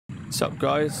What's up,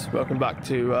 guys? Welcome back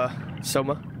to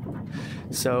Soma.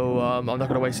 So I'm not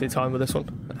going to waste any time with this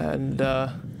one, and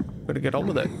I'm going to get on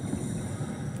with it.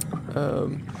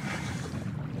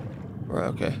 Right,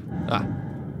 okay.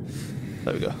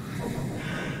 There we go.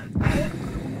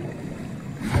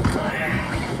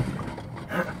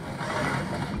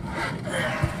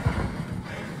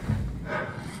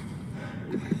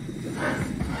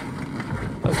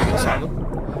 That's a good sound.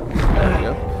 There we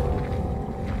go.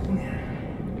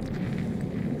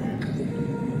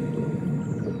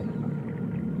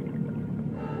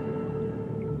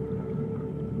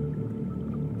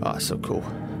 Ah, so cool.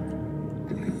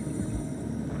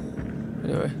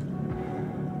 Anyway, I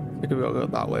think we'll go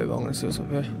that way, but I'm gonna see what's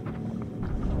up here.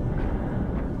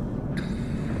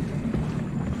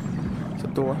 It's a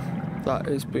door that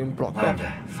is being blocked up.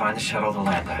 Lambda, find the shuttle to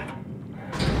Lambda.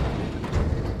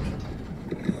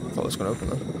 Thought it was gonna open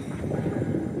then.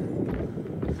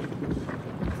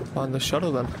 Find the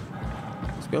shuttle then.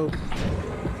 Let's go.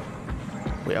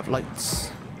 We have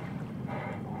lights.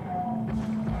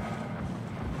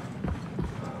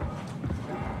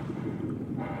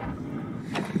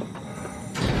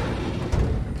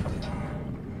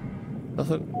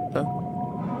 Nothing? No?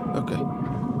 Okay.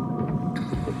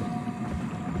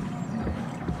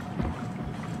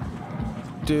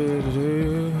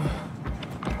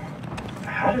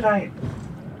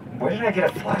 Where did I get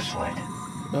a flashlight?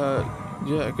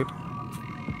 Yeah, I could.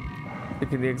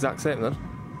 Thinking the exact same then.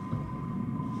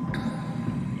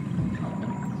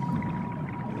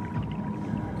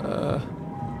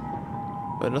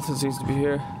 But nothing seems to be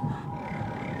here.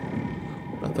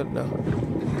 Nothing, no.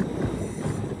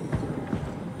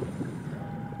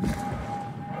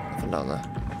 Nothing down there.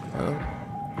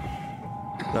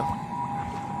 No.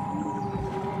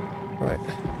 Right.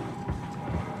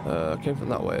 Came from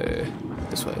that way.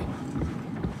 This way.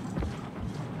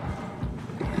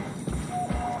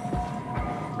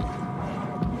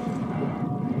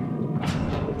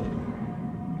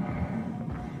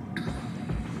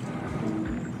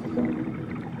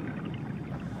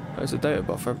 There's a data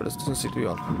buffer, but it doesn't seem to be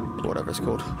on. Whatever it's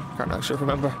called. Can't actually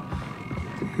remember.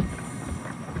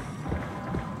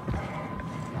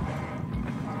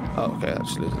 Oh, okay, I'll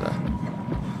just leave it there.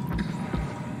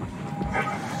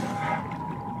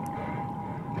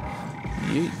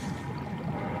 Yeet.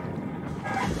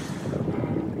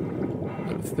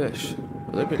 Little fish.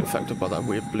 Well, they've been affected by that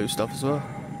weird blue stuff as well.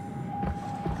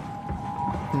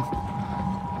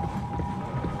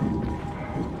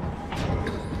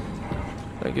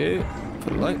 Thank you for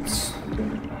the lights.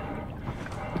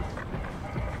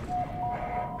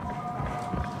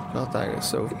 God dang, it's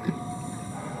so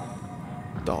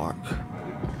dark.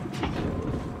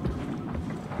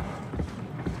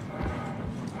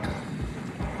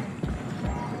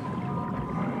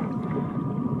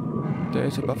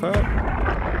 Data buffer.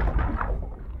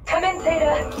 Come in,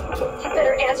 Theta. You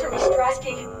better answer me,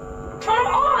 Strasky. Come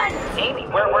on! Amy,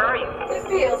 where are you? The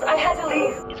fields. I had to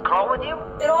leave. Is Carl with you?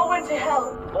 It all went to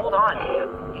hell. Hold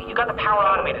on. You got the power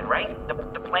automated, right? The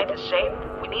plant is safe?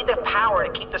 We need the power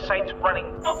to keep the sites running.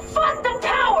 Oh, fuck the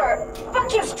power!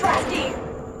 Fuck you, Strasky!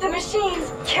 The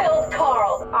machines killed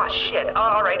Carl. Ah, shit.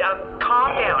 All right,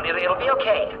 calm down. It'll be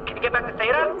okay. Can you get back to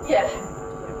Theta? Yeah.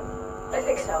 I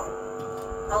think so.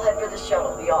 I'll head for the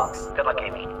shuttle, the Aux. Good luck,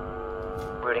 Amy.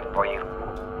 Rooting for you.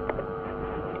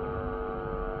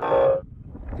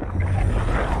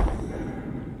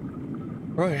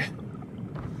 Right.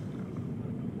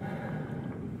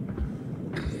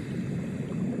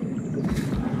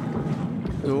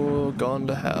 You're gone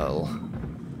to hell.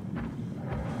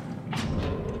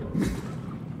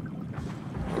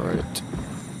 Right.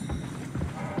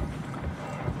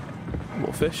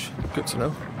 More fish. Good to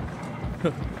know.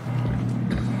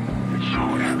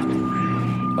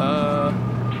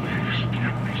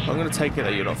 I'm gonna take it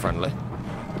that you're not friendly.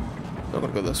 I'm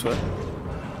gonna go this way.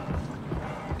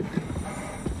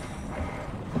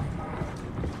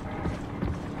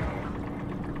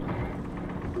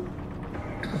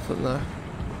 Nothing there.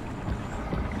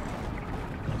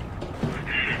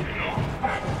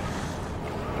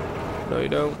 No, you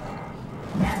don't.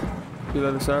 You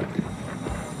let us out.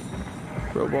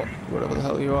 Robot, whatever the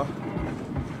hell you are.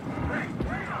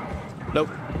 Nope,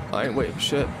 I ain't waiting for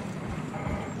shit.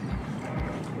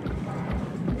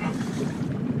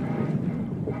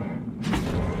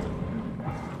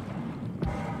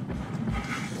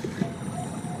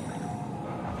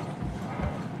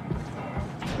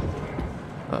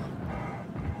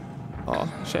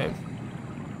 Shame.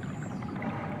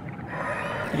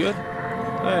 You good?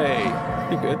 Hey,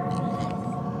 you good?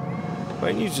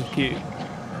 Wait, you're just cute.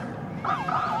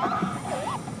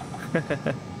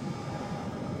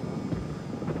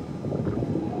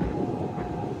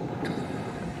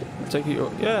 Take it.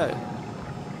 Yeah.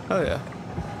 Oh yeah.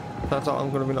 That's all. I'm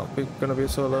gonna be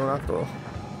so alone after all.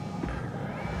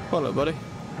 Come on, little buddy.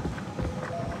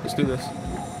 Let's do this.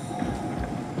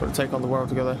 We're gonna take on the world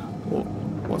together. Oh,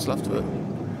 what's left of it?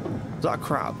 Is that a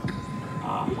crab?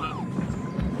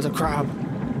 There's a crab.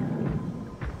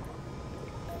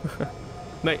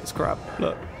 Mate, it's a crab.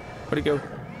 Look. Where'd he go?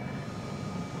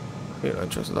 You're not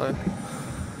interested, are you?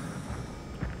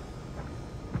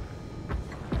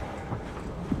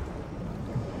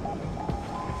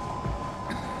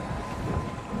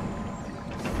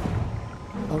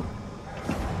 Oh.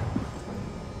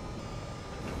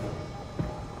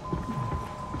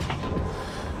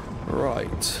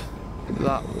 Right.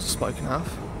 That was a spike in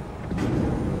half.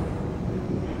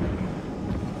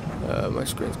 My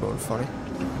screen's going funny.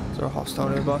 Is there a hostile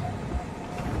nearby?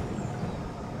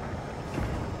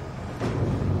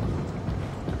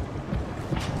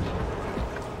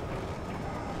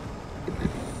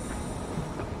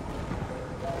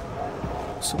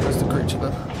 So where's the creature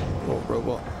then? Oh,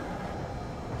 robot.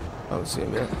 I don't see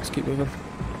him yet. Let's keep moving.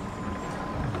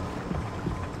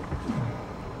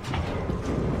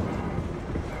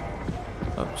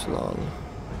 Upsilon.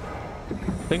 I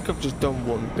think I've just done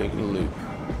one big loop.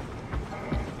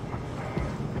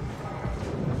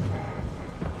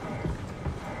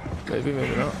 Maybe,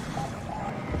 maybe not.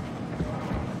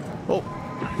 Oh!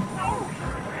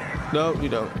 No, you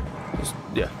don't. Just,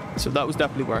 yeah, so that was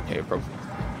definitely where I came from.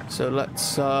 So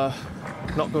let's not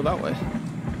go that way.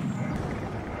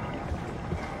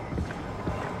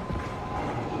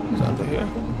 Is that under here?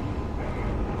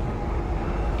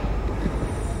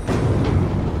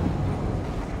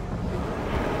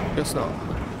 Guess not.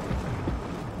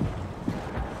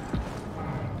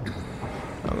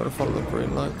 I'm gonna follow the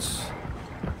green lights.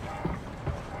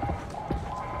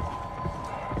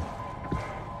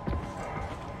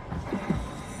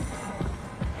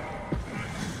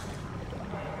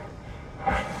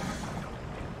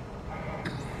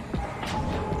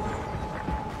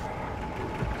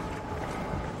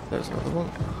 There's another one.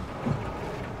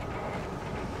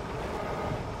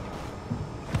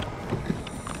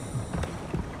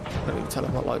 Let me tell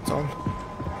him my light's on.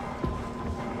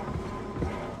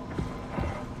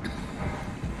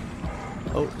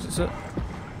 Oh, is this it? I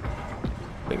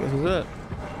think this is it.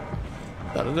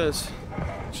 That it is.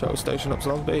 Shuttle station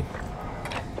Upsilon B.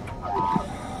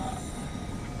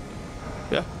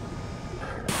 Yeah.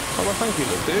 Oh, well, thank you,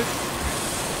 little dude.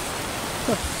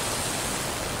 Huh.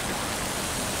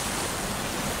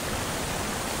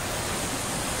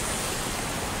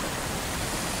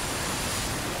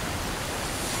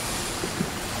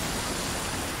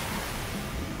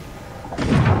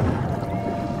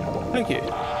 Thank you.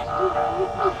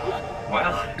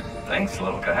 Well, thanks,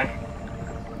 little guy.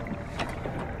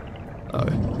 Oh.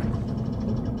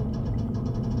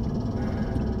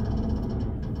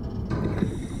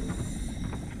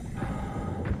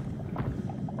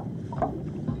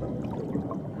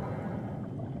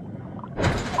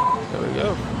 There we go.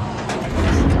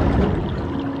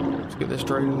 Let's get this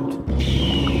drained.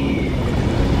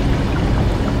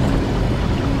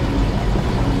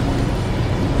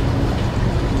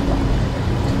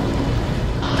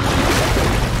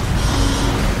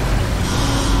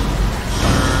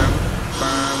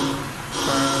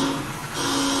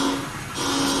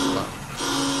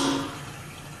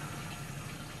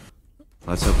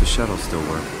 Let's hope the shuttle still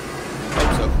works.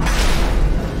 Hope so.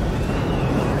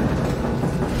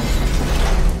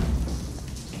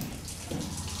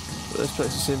 But this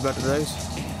place has seen better days.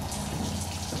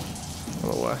 I'm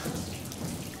aware.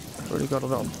 Already got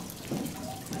it on.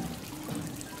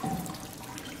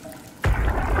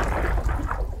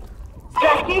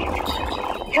 Jackie,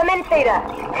 come in, Theta.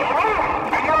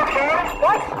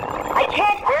 What? I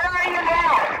can't. Where are you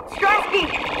now? Strasky,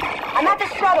 I'm at the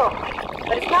shuttle,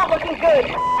 but it's not looking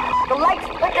good. The lights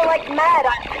flicker like mad.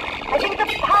 I think the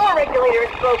power regulator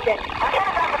is broken.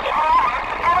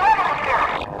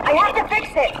 I have to fix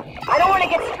it. I don't want to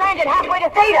get stranded halfway to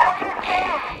Theta.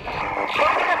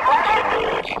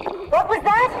 What was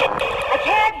that? I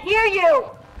can't hear you.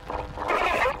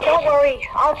 Don't worry,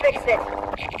 I'll fix it.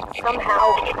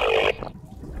 Somehow.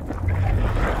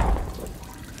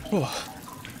 Oh.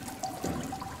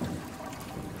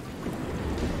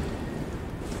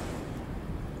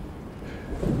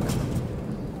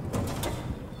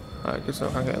 I guess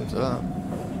I can't get into that.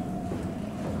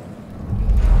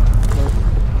 Nope.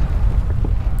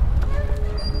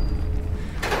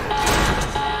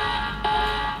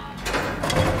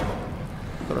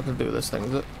 Got nothing to do with this thing,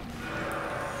 is it?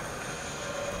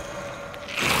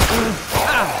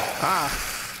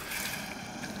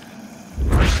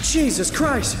 Jesus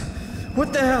Christ!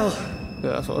 What the hell?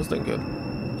 Yeah, that's what I was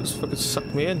thinking. Just fucking suck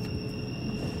me in.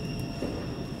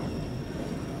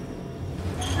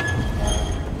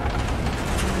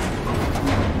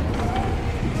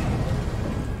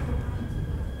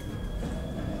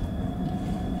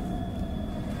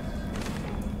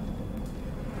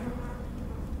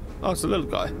 Oh, it's a little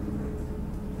guy.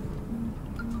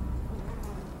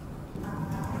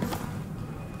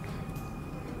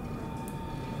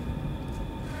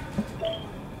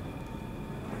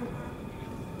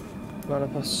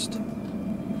 Manifest.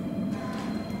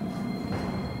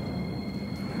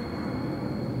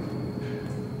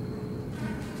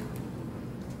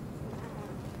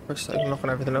 First, I'm knocking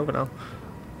everything over now.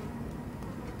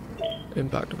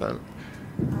 Impact event.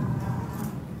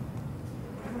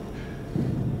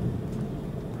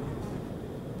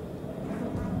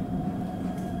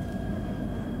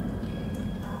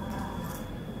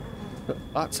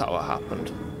 That's how it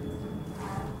happened.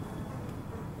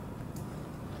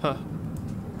 Huh.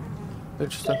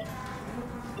 Interesting.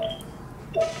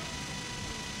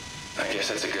 I guess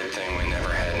it's a good thing we never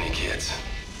had any kids.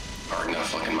 Hard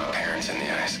enough looking my parents in the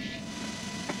eyes.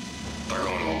 They're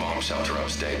going to a bomb shelter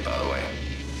upstate, by the way,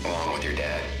 along with your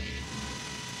dad.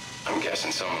 I'm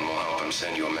guessing someone will help him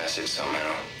send you a message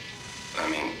somehow. I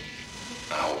mean,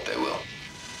 I hope they will.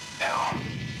 Hell,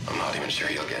 I'm not even sure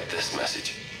you'll get this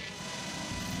message.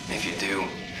 If you do,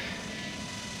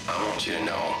 I want you to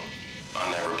know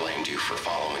I never blamed you for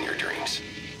following your dreams.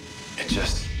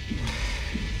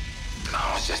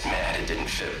 I was just mad it didn't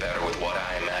fit better with what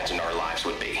I imagined our lives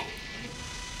would be.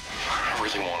 I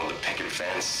really wanted the picket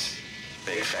fence,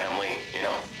 big family, you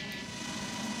know.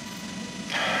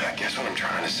 I guess what I'm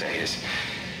trying to say is,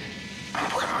 I'm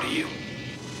proud of you.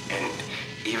 And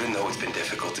even though it's been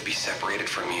difficult to be separated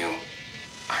from you,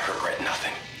 I regret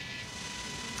nothing.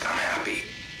 I'm happy.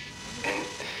 And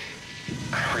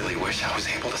I really wish I was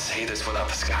able to say this without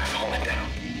the sky falling down.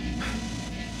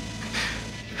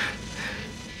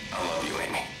 I love you,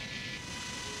 Amy.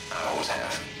 I always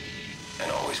have,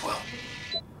 and always will.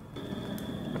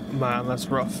 Man, that's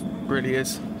rough. Really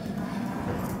is.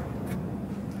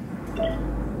 I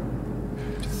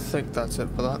think that's it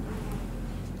for that.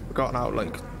 Forgotten how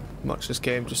like much this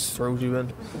game just throws you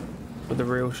in with the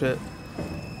real shit.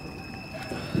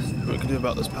 What we can do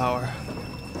about this power.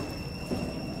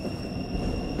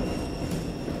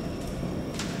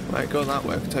 Right, going that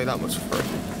way, I can tell you that much for free.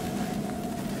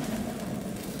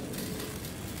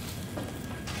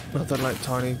 Nothing like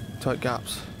tiny, tight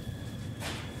gaps.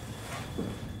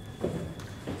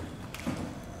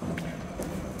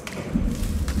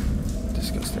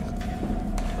 Disgusting.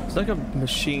 It's like a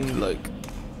machine, like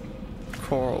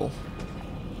coral.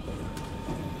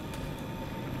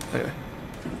 Anyway.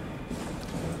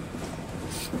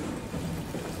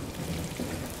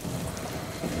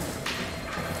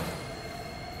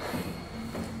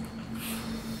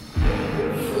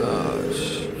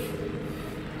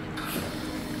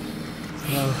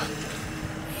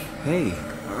 Hey,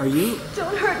 are you?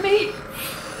 Don't hurt me.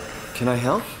 Can I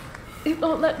help? It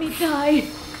won't let me die.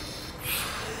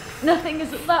 Nothing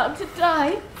is allowed to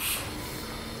die.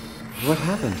 What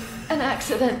happened? An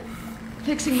accident.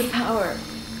 Fixing the power.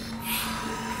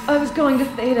 I was going to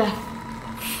Theta.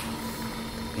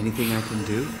 Anything I can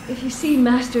do? If you see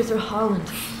Masters or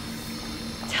Holland,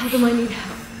 tell them I need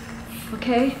help.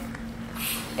 Okay?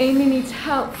 Amy needs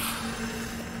help.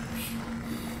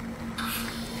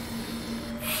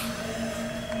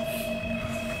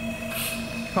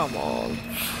 Come on.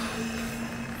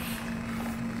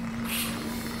 I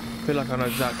feel like I know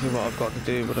exactly what I've got to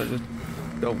do, but I just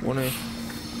don't want to.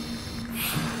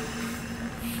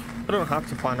 I don't have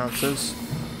to find answers.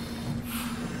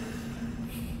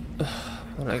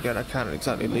 And again, I can't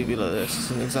exactly leave you like this.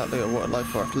 This isn't exactly a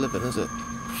life worth living, is it?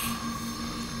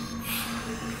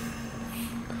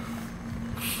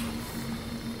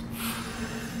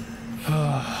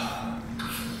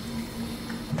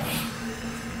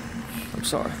 I'm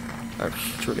sorry. I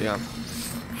truly am.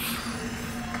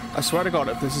 I swear to God,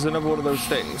 if this is another one of those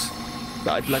things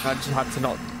that I just had to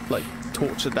not like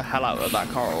torture the hell out of that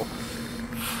coral.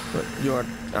 But you're an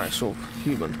actual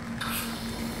human,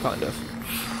 kind of.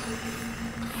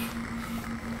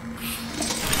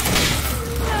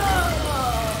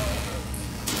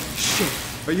 Shit,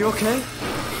 are you okay?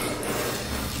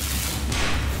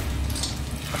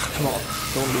 Come on,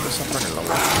 don't leave us suffering any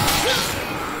longer.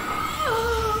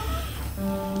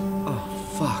 Oh,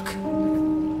 fuck.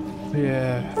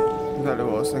 Yeah, exactly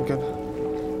what I was thinking.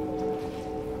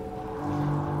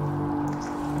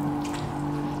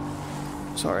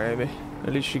 Sorry, Amy.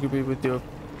 At least you could be with your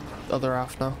other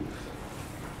half now.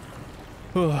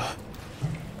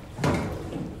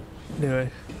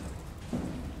 Anyway,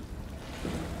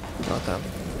 God damn.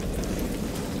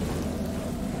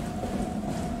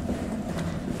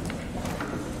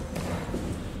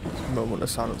 Moment of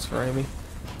silence for Amy.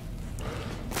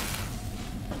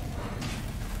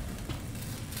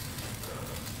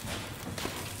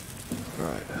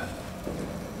 Right.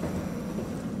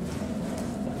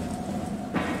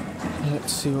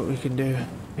 Let's see what we can do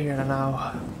here and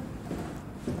now.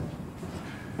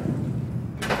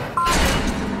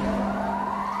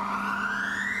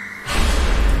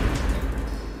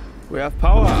 We have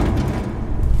power. I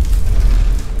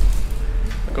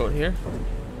go in here?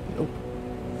 Nope.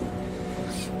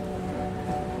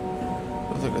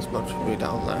 I think there's much for me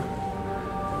down there. I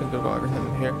think I've got everything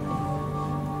in here.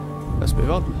 Let's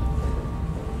move on.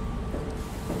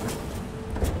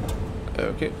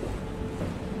 Okay.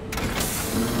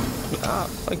 Ah,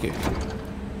 thank you.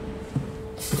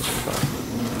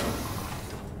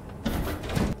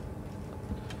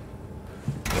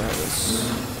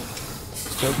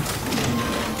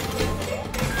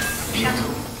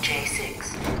 Shuttle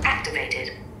J6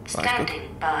 activated.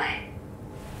 Standing by.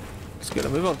 Let's get a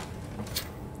move on.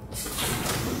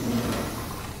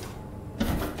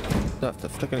 Do I have to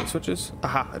flick any switches?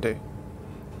 Aha, I do.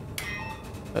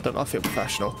 I don't know, I feel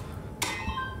professional.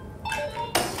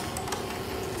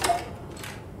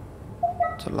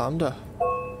 To Lambda.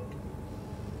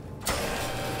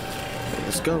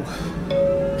 Let's go.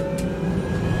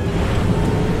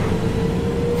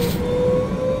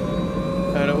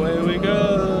 And away we go!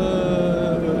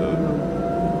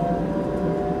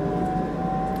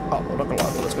 Oh, I'm not gonna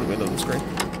lie, but it's gonna be another screen.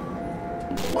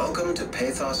 Welcome to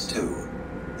Pathos 2,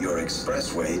 your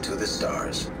expressway to the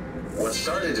stars. What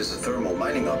started as a thermal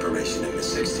mining operation in the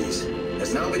 60s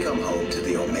has now become home to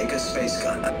the Omega space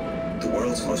gun, the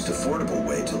world's most affordable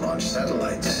way to launch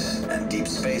satellites and deep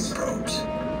space probes.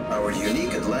 Our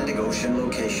unique Atlantic Ocean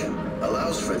location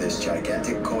allows for this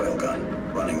gigantic coil gun,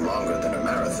 running longer than a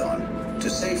marathon, to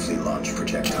safely launch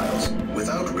projectiles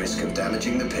without risk of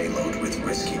damaging the payload with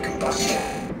risky combustion.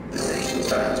 The station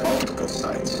spans multiple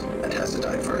sites and has a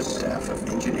diverse staff of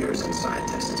engineers and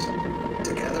scientists.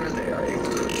 Together, they are able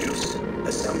to produce,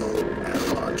 assemble,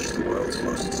 and launch the world's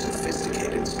most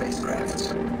sophisticated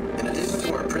spacecrafts. In addition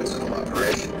to our principal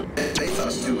operation,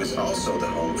 Pathos 2 is also the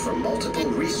home for multiple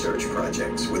research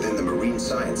projects within the marine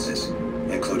sciences,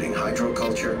 including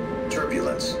hydroculture,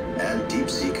 turbulence, and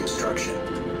deep-sea construction.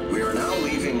 We are now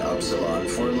leaving Upsilon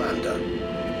for Lambda.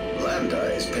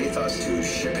 Lambda is Pathos 2's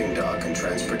shipping dock and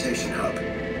transportation hub.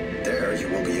 There, you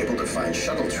will be able to find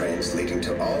shuttle trains leading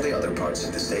to all the other parts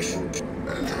of the station. It's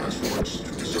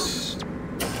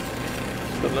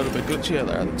a little bit glitchy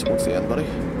there towards the end, buddy.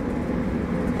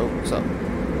 Oh, what's up?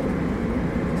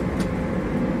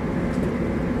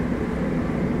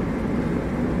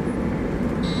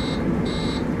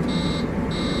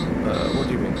 What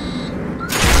do you mean?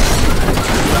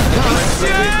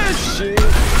 Shit! You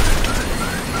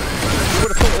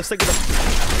would have thought this thing would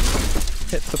have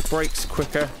hit the brakes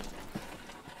quicker.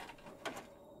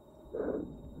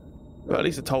 Well, at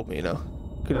least it told me, you know.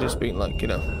 Could have just been like, you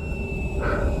know.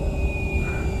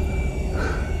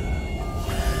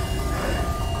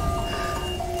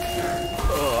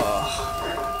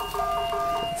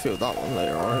 Feel that one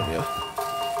later on, aren't you?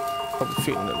 Probably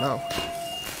feeling it now.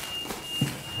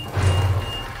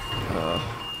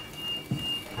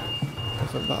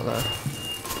 Nothing about there.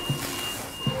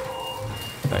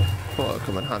 Hey, thought it would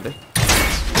come in handy.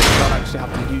 Don't actually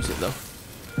have to use it though.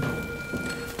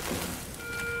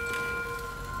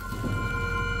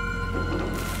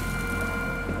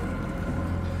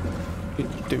 Could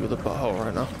do with a butthole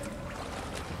right now.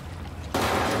 I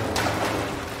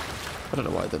don't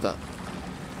know why I did that.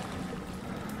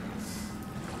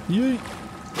 Yay!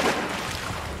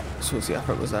 So the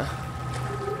effort was there.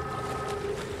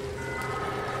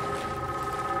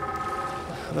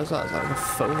 What is that? Is that like a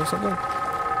phone or something?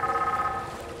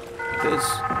 It is.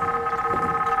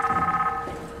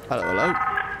 Hello, hello.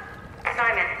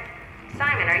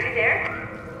 Simon, are you there?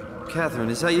 Catherine,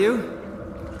 is that you?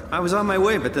 I was on my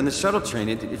way, but then the shuttle train,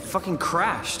 it fucking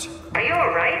crashed. Are you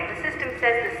alright? The system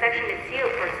says the section is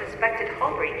sealed for a suspected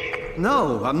hull breach.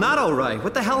 No, I'm not alright.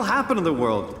 What the hell happened to the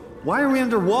world? Why are we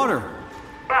underwater?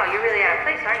 Wow, you're really out of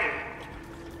place, aren't you?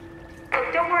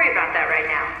 Look, don't worry about that right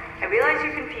now. I realize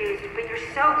you're confused, but you're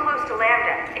so close to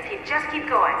Lambda. If you just keep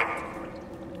going.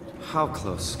 How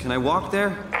close? Can I walk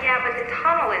there? Yeah, but the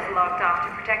tunnel is locked off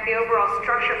to protect the overall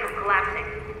structure from collapsing.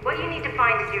 What you need to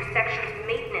find is your section's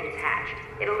maintenance hatch.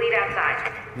 It'll lead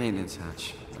outside. Maintenance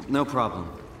hatch. No problem.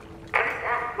 What is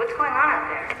that? What's going on out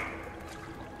there?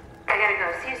 I gotta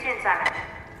go. See you soon, Simon.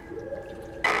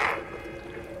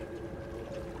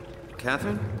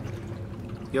 Catherine?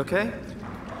 You okay?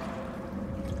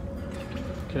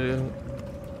 Okay.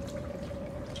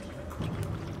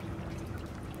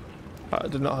 I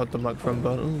did not hit the microphone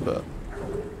button, but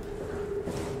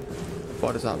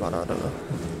what does that matter? I don't know.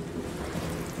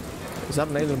 Is that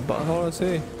an alien butthole I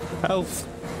see? Health!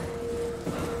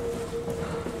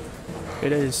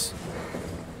 It is.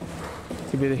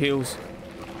 Give me the heals.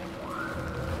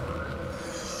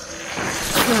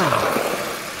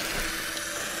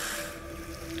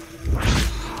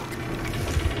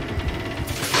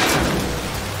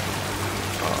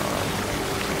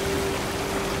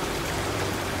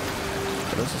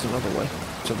 This is another way,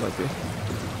 so it might be.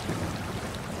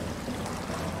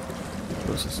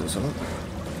 What's this? Is on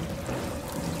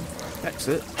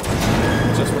exit.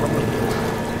 Just what I'm looking for.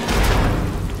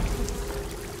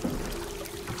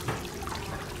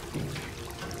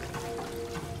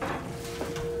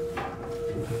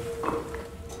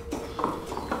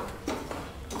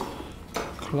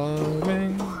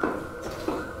 Climbing.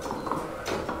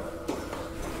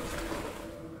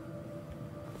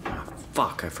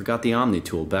 Fuck, I forgot the Omni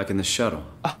tool back in the shuttle.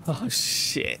 Oh,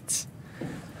 shit.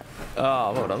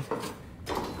 Oh, hold on.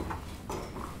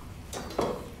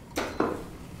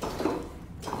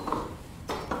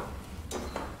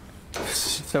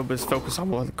 So much focus on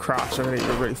the crash, I didn't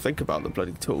even really think about the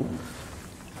bloody tool.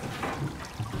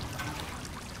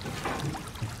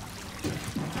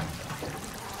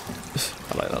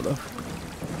 I like that though.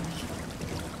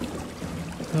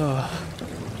 Oh.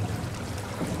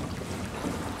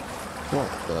 What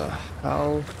the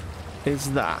hell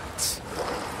is that?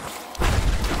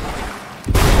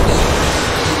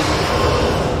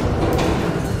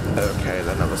 Okay,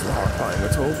 then that wasn't horrifying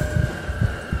at all.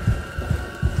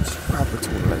 Just grab the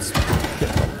tool and let's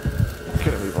get on.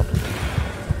 Get a move on.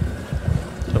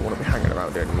 Don't want to be hanging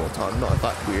around here any more time. Not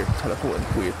that weird, teleporting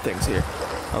weird things here.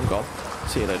 I'm gone.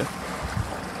 See you later.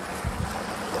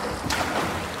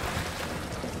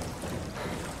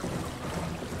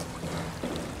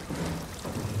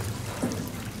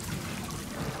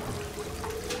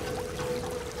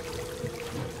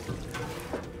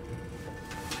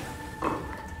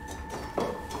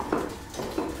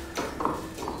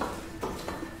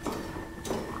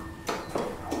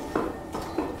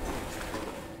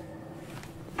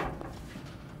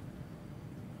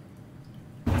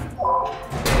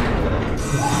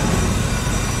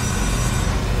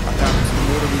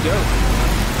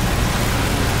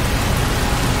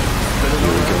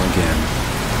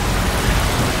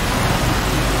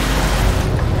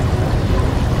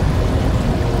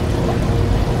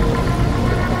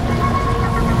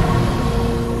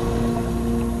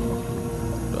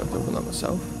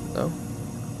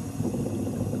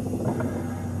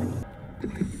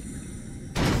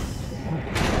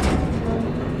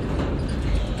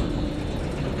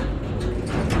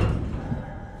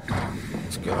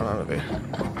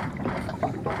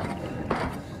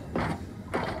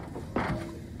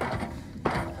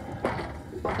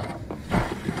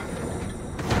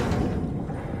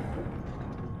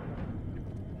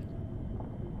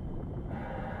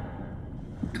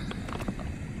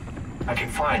 I can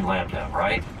find Lambda,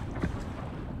 right?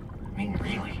 I mean,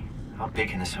 really, how big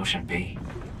can this ocean be?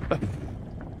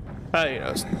 Hey, you know,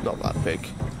 it's not that big.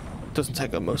 It doesn't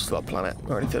take up most of our planet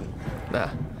or anything. Nah.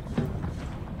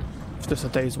 It's just a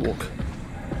day's walk.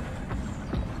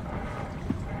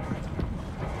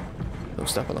 Don't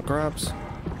step on the crabs.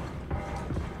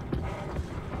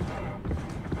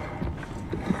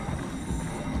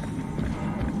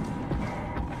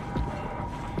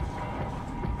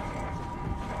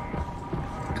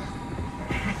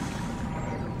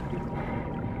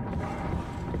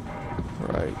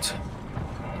 Right.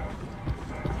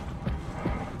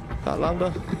 That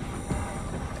Lambda,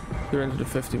 you're into the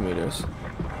 50 meters.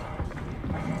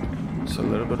 It's a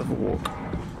little bit of a walk.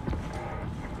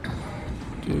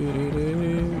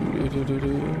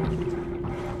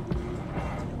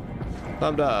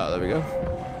 Lambda, there we go.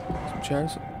 Some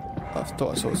chairs. I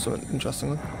thought I saw something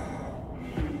interesting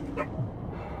there.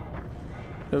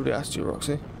 Nobody asked you,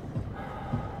 Roxy.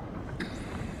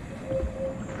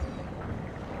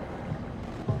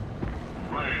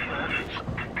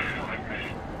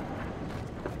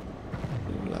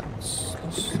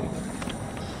 Let's see.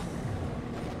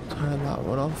 Turn that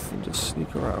one off and just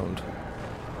sneak around.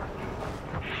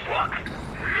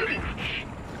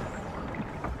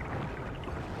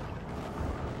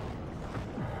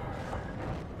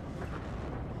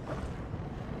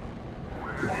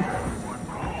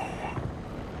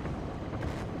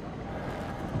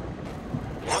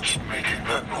 What's making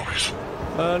that noise?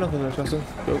 Nothing interesting.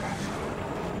 Go.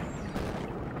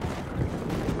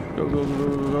 Go, go, go,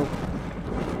 go, go, go.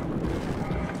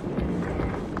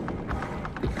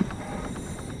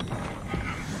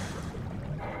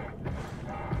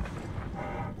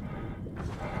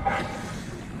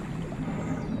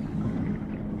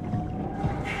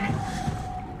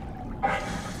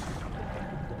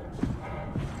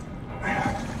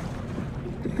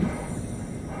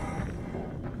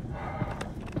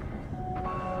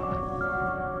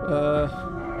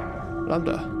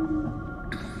 Lambda.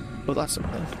 Oh, that's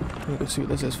something. Let me go see what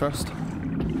this is first.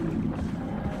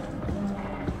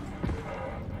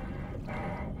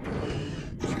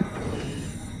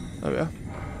 There we are.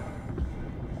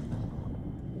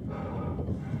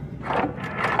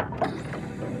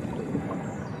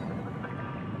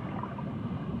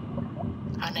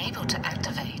 Unable to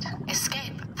activate.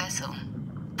 Escape vessel.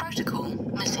 Protocol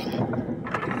missing.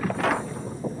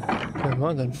 Never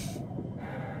mind then.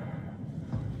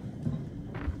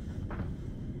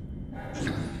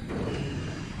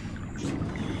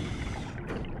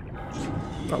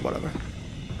 Oh, whatever.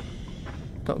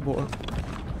 Not important.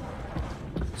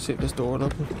 See if this door will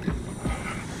open.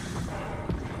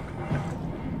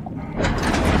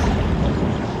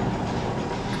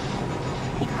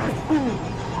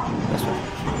 This way.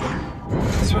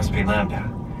 This must be Lambda,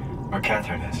 where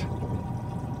Catherine is.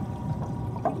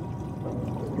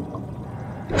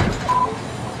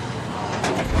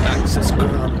 Access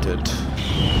granted.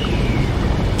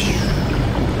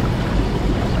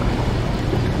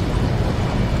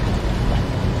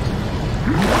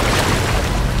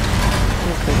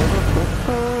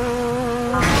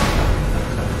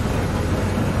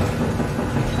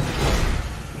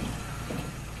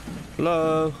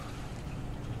 Hello,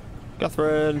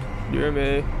 Catherine, you hear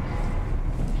me?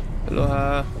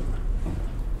 Aloha.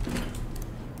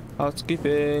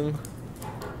 Housekeeping.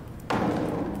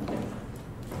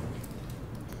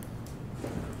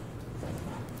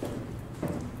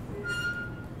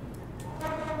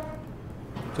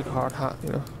 Took a hard hat, you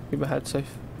know, keep my head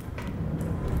safe.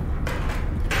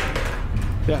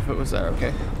 Yeah, if it was there,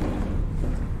 okay.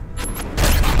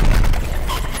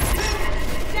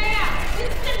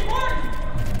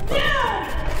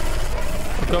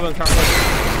 Come on, Catherine.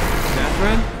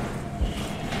 Catherine?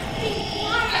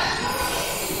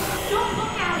 Don't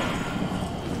look at it!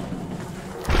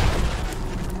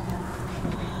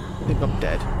 I think I'm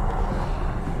dead.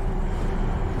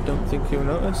 Don't think you'll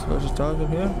notice. I'll just dive in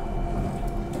here.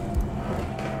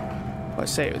 I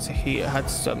say it was a heat. It had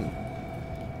some.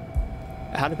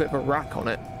 It had a bit of a rack on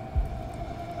it.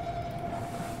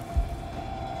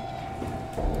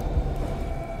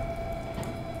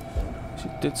 She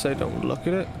did say don't look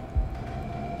at it.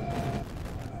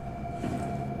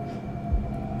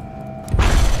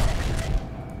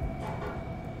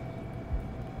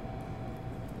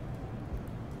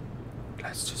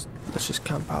 Let's just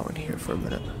camp out in here for a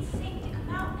minute.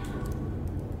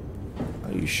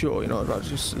 Are you sure you're not about to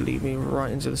just lead me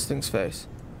right into this thing's face?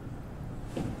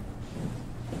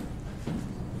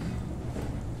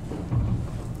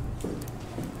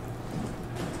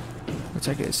 I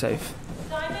take it it's safe.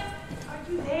 Simon,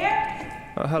 are you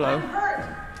there? Oh, hello. I'm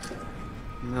hurt.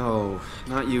 No,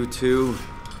 not you too.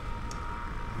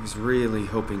 I was really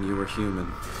hoping you were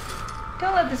human.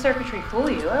 Don't let the circuitry fool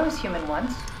you. I was human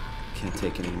once. Can't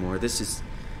take anymore.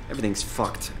 Everything's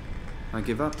fucked. I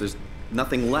give up. There's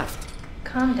nothing left.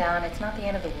 Calm down. It's not the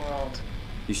end of the world.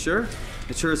 You sure?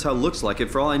 It sure as hell looks like it.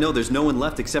 For all I know, there's no one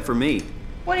left except for me.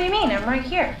 What do you mean? I'm right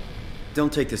here.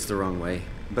 Don't take this the wrong way,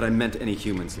 but I meant any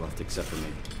humans left except for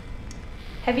me.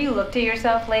 Have you looked at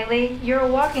yourself lately? You're a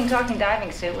walking, talking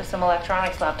diving suit with some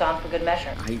electronics slapped on for good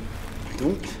measure. I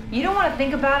don't... You don't want to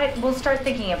think about it? We'll start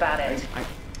thinking about it.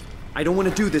 I don't want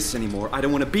to do this anymore. I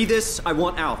don't want to be this. I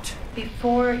want out.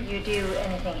 Before you do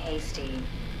anything hasty,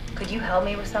 could you help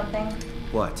me with something?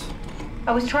 What?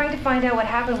 I was trying to find out what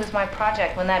happened with my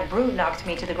project when that brute knocked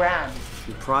me to the ground.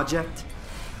 Your project?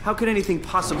 How could anything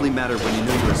possibly matter when you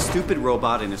know you're a stupid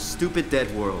robot in a stupid dead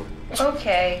world?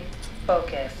 Okay,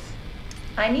 focus.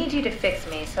 I need you to fix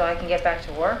me so I can get back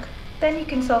to work. Then you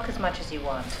can sulk as much as you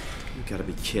want. You gotta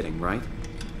be kidding, right?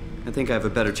 I think I have a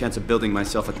better chance of building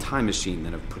myself a time machine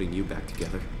than of putting you back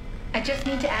together. I just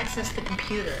need to access the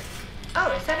computer.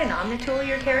 Oh, is that an Omnitool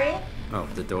you're carrying? Oh,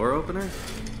 the door opener?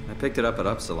 I picked it up at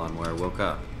Upsilon where I woke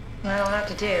up. That'll have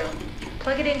to do.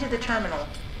 Plug it into the terminal.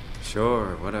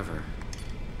 Sure, whatever.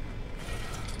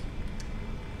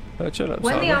 When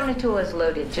the Omnitool is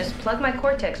loaded, just plug my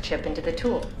Cortex chip into the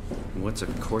tool. What's a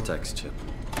Cortex chip?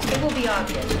 It will be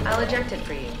obvious. I'll eject it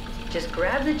for you. Just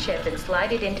grab the chip and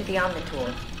slide it into the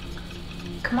Omnitool.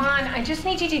 Come on, I just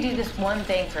need you to do this one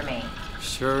thing for me.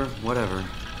 Sure, whatever.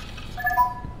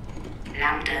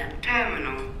 Lambda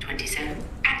Terminal 27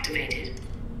 activated.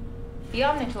 The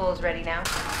Omnitool is ready now.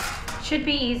 Should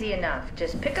be easy enough.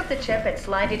 Just pick up the chip and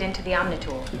slide it into the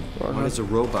Omnitool. Why does a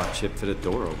robot chip fit a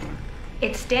door opener?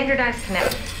 It's standardized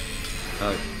connection.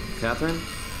 Catherine?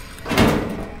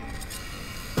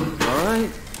 All right,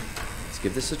 let's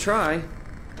give this a try.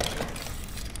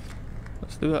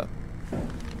 Let's do that.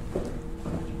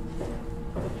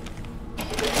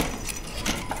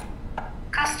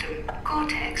 Custom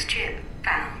Cortex chip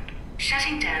found.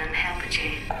 Shutting down helper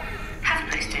chain. Have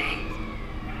a nice day.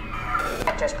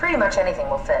 Just pretty much anything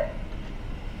will fit.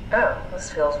 Oh,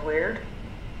 this feels weird.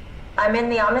 I'm in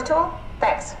the Omnitool?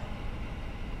 Thanks.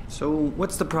 So,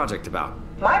 what's the project about?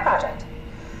 My project?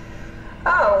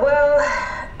 Oh, well,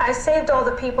 I saved all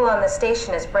the people on the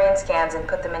station as brain scans and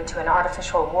put them into an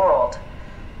artificial world.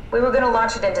 We were going to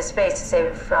launch it into space to save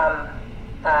it from,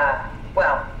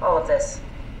 well, all of this.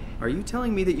 Are you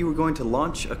telling me that you were going to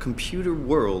launch a computer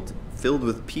world filled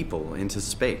with people into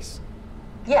space?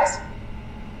 Yes.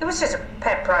 It was just a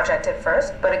pet project at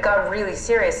first, but it got really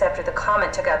serious after the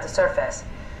comet took out the surface.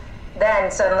 Then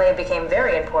suddenly it became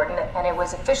very important, and it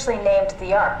was officially named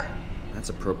the Ark. That's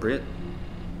appropriate.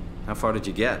 How far did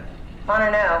you get? I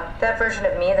don't know. That version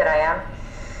of me that I am.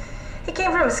 It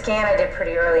came from a scan I did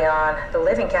pretty early on. The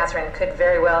living Catherine could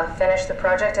very well have finished the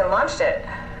project and launched it.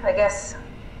 I guess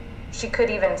she could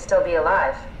even still be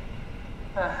alive.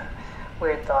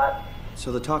 Weird thought.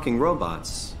 So the talking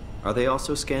robots, are they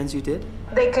also scans you did?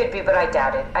 They could be, but I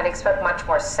doubt it. I'd expect much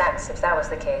more sense if that was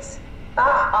the case.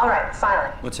 All right,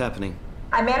 finally. What's happening?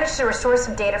 I managed to restore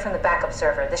some data from the backup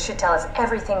server. This should tell us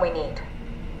everything we need.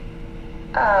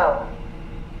 Oh.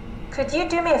 Could you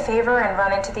do me a favor and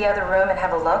run into the other room and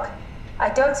have a look? I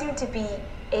don't seem to be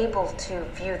able to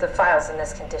view the files in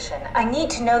this condition. I need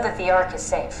to know that the Ark is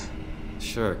safe.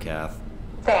 Sure, Kath.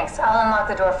 Thanks. I'll unlock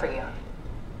the door for you.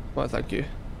 Well, thank you.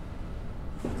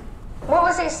 What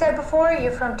was it you said before?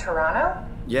 You're from Toronto?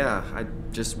 Yeah, I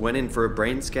just went in for a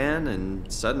brain scan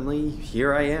and suddenly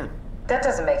here I am. That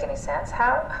doesn't make any sense.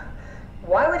 How?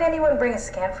 Why would anyone bring a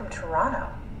scan from Toronto?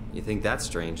 You think that's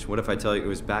strange? What if I tell you it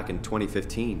was back in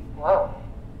 2015? Whoa.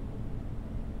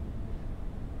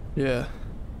 Yeah.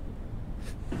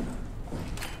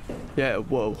 Yeah,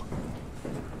 whoa.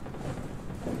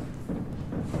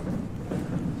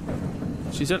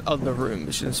 She said other room,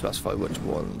 but she didn't specify which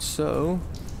one, so...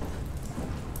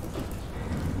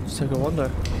 let's take a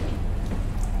wander.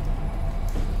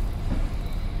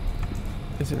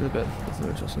 Is it a bit? Isn't it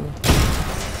interesting?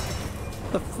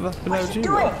 The fuck? What are you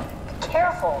doing? Be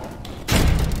careful.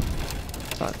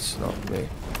 That's not me.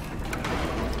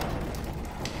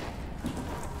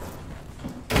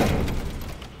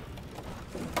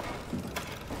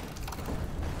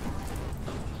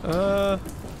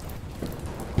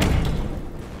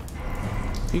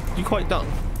 You quite done?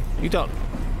 You done?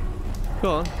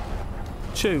 Go on.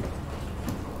 Chew.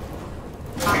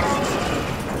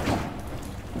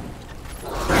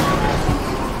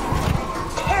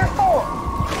 Careful!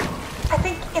 I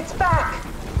think it's back.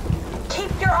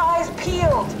 Keep your eyes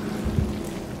peeled.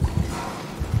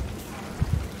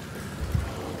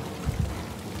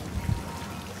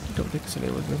 Don't think it's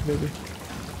anyone with me, maybe.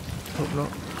 Hope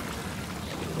not.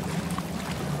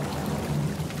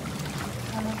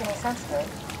 Doesn't make any sense to me.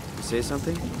 You say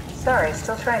something? Sorry,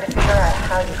 still trying to figure out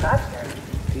how you got here.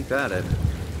 Keep at it.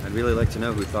 I'd really like to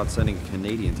know who thought sending a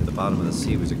Canadian to the bottom of the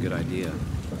sea was a good idea.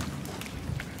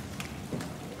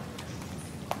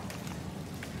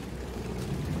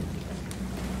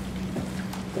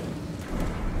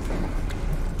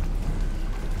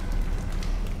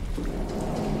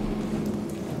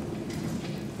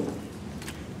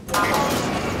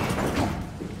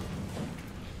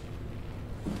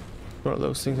 One of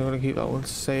those things, I'm gonna keep that one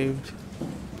saved. In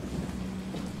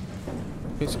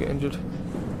case I get injured.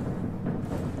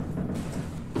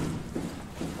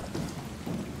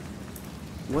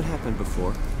 What happened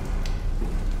before?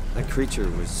 That creature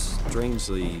was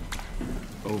strangely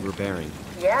overbearing.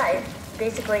 Yeah, it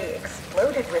basically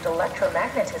exploded with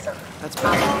electromagnetism. That's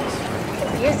bad.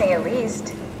 Confusing at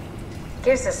least.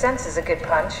 Gives the senses a good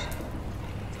punch.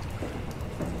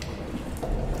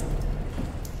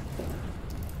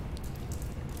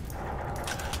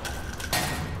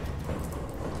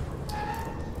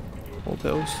 All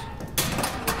bills.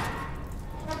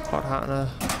 Hard hat and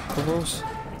overalls.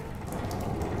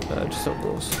 Just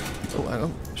overalls. Oh, hang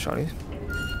on. Shiny.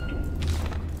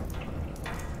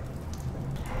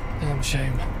 Damn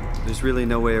shame. There's really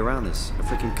no way around this. A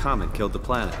freaking comet killed the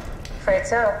planet. Afraid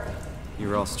so. You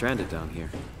were all stranded down here.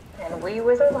 And we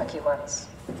were the lucky ones.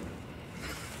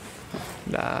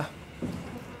 Nah.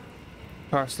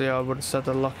 Personally, I would have said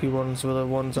the lucky ones were the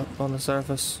ones up on the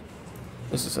surface.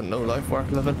 This is a no life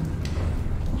worth living.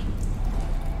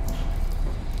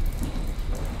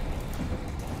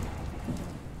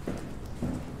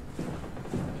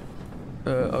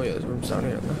 Oh yeah, there's rooms down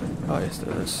here. Oh yes,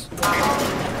 there is.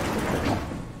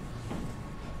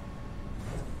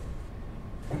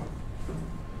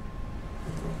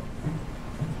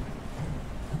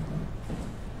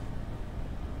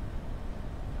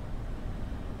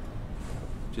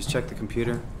 Just check the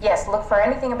computer? Yes, look for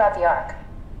anything about the Ark.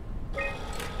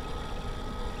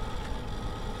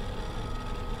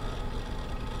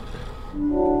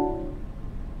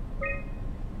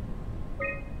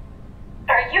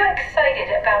 Are you excited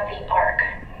about the Ark?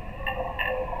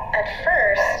 At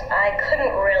first, I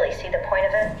couldn't really see the point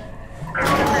of it.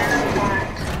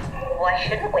 But why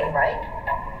shouldn't we, right?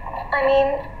 I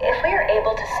mean, if we are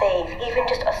able to save even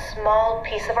just a small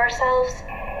piece of ourselves,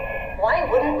 why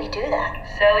wouldn't we do that?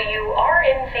 So you are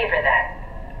in favor then?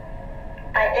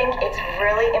 I think it's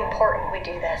really important we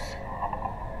do this.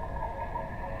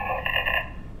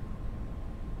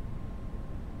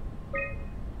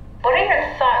 What are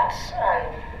your thoughts on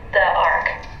the Ark?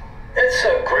 It's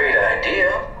a great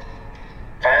idea.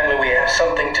 Finally, we have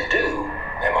something to do.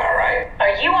 Am I right?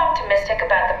 Are you optimistic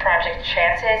about the project's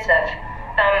chances of,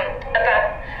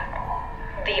 about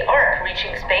the Ark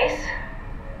reaching space?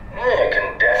 It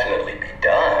can definitely be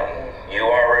done. You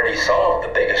already solved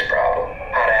the biggest problem.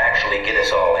 How to actually get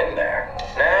us all in there.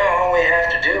 Now all we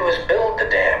have to do is build the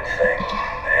damn thing.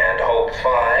 And hope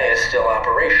Phi is still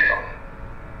operational.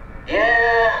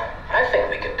 Yeah, I think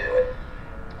we can do it.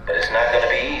 But it's not gonna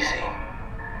be easy.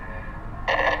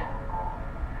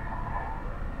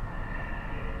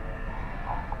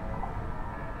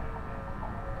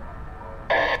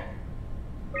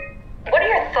 What are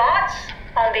your thoughts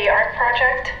on the Ark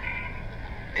project?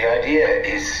 The idea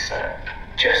is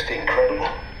just incredible.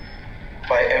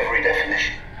 By every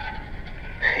definition.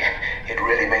 It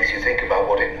really makes you think about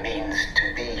what it means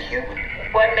to be human.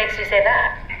 What makes you say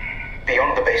that?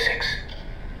 Beyond the basics.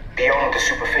 Beyond the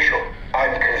superficial.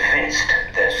 I'm convinced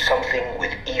there's something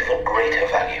with even greater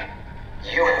value.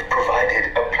 You have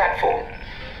provided a platform,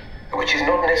 which is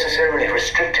not necessarily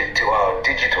restricted to our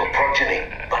digital progeny,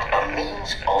 but a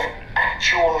means of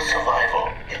actual survival.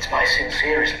 It's my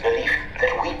sincerest belief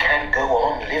that we can go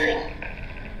on living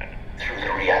through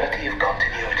the reality of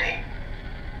continuity.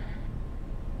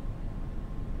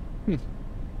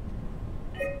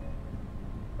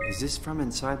 Is this from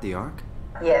inside the Ark?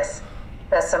 Yes.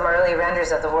 That's some early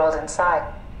renders of the world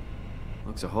inside.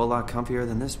 Looks a whole lot comfier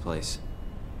than this place.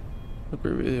 I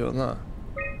agree with you on that.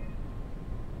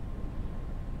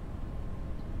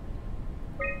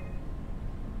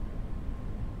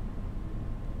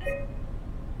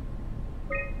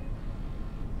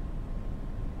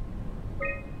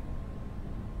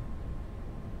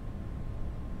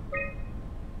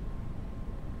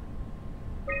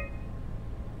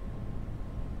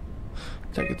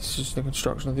 Take it, this is the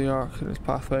construction of the Ark and its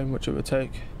pathway in which it would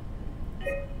take.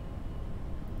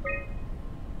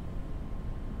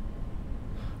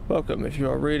 Welcome. If you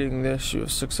are reading this, you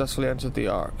have successfully entered the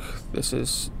Ark.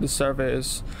 This survey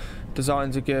is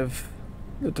designed to give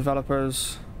the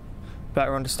developers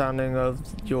better understanding of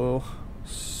your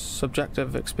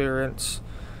subjective experience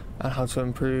and how to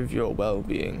improve your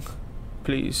well-being.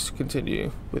 Please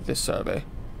continue with this survey.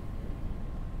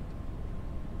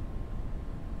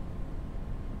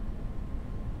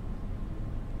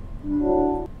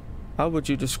 How would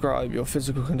you describe your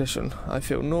physical condition? I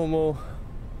feel normal.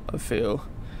 I feel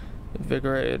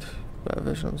invigorated. Better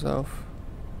vision of myself.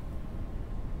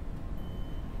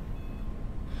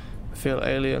 I feel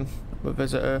alien. I'm a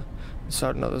visitor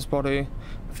inside another's body.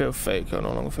 I feel fake. I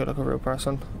no longer feel like a real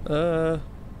person. Feel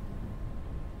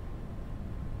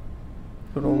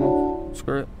normal.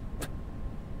 Screw it.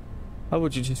 How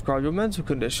would you describe your mental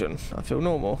condition? I feel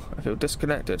normal. I feel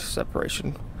disconnected.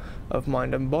 Separation of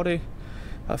mind and body.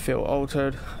 I feel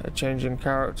altered, a change in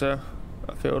character.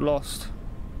 I feel lost,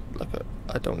 like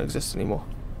I don't exist anymore.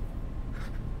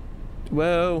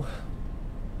 Well,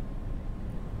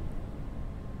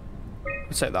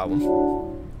 I'll take that one.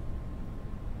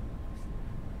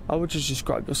 How would you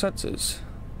describe your senses?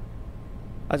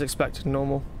 As expected,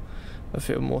 normal. I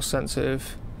feel more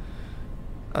sensitive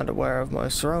and aware of my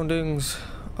surroundings.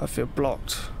 I feel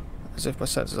blocked, as if my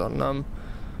senses are numb.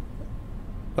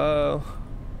 Well,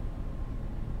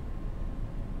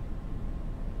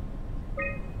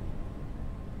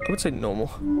 I would say normal.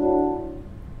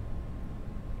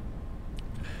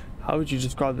 How would you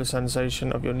describe the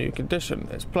sensation of your new condition?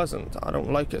 It's pleasant. I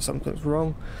don't like it. Something's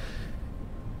wrong.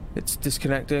 It's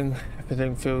disconnecting.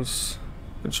 Everything feels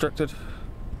constricted.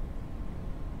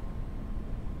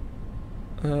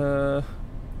 Do that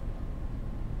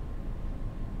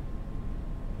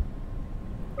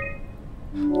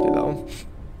one.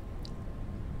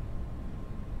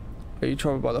 Are you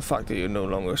troubled by the fact that you're no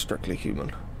longer strictly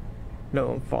human?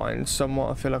 No, I'm fine.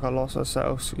 Somewhat, I feel like I lost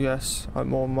ourselves. Yes, I'm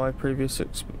more in my previous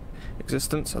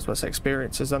existence. I was about to say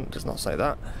experiences, then it does not say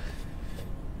that.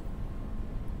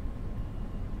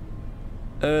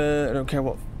 I don't care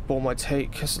what bore my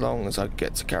take as long as I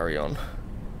get to carry on.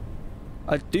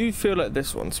 I do feel like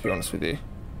this one, to be honest with you.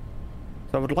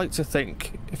 So I would like to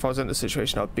think if I was in this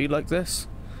situation I'd be like this,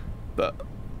 but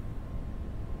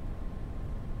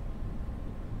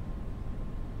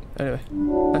anyway,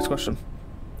 next question.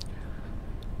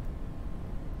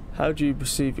 How do you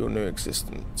perceive your new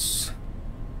existence?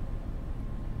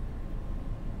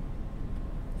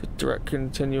 The direct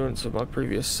continuance of my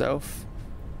previous self,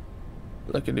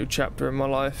 like a new chapter in my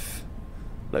life,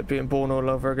 like being born all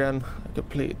over again, a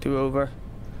complete do-over,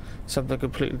 something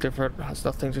completely different, has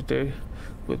nothing to do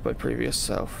with my previous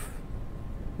self.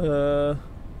 I'd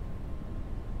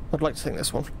like to think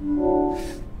this one.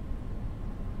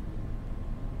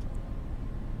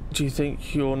 Do you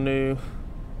think you're new?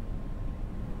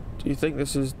 Do you think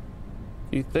this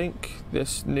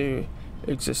new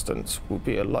existence will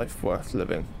be a life worth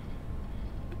living?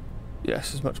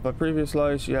 Yes, as much as my previous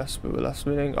lives, yes, but with less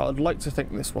meaning. I'd like to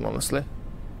think this one, honestly.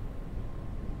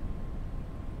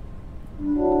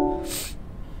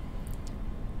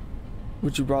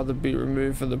 Would you rather be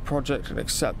removed from the project and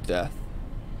accept death?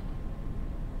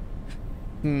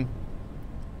 I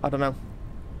don't know.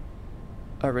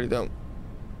 I really don't.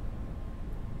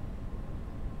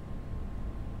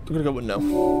 I'm gonna go with no.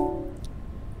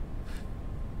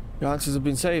 Your answers have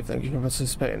been saved. Thank you for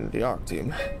participating in the ARC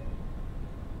team.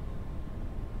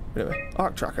 Anyway,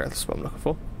 ARC tracker, that's what I'm looking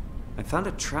for. I found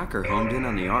a tracker homed in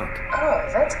on the ARC. Oh,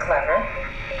 that's clever.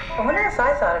 I wonder if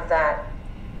I thought of that.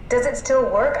 Does it still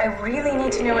work? I really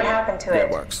need to know what happened to it.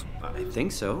 It works. I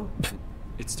think so.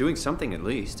 It's doing something at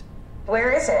least.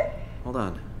 Where is it? Hold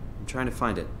on. I'm trying to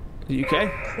find it. The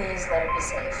UK? Please let it be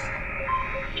safe.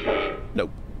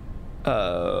 Nope.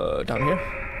 Down here?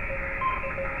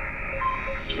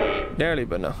 Nearly,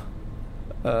 but no.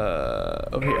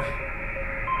 Over here.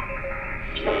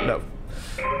 No.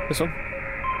 This one?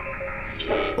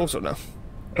 Also no.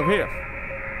 Over here?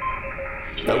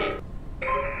 Nope.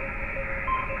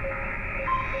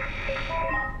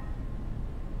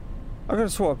 I could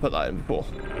have swore I put that in before.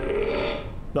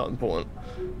 Not important.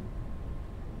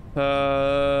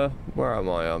 Where am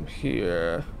I? I'm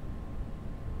here.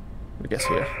 I guess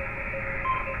here.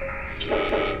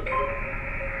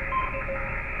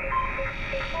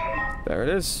 There it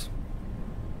is.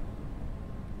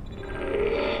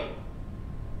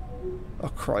 Oh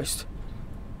Christ.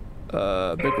 Big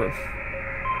room.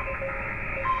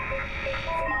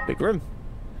 Big room.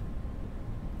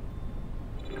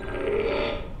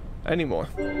 Any more?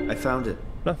 I found it.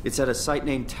 No. It's at a site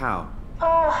named Tau.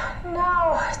 Oh,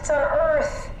 no, it's on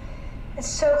Earth. It's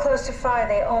so close to Phi,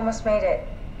 they almost made it.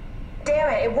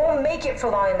 Damn it, it won't make it for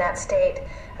long in that state.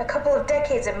 A couple of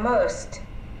decades at most.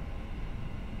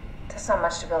 That's not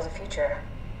much to build a future.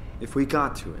 If we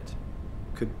got to it,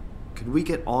 could we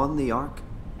get on the ARC?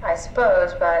 I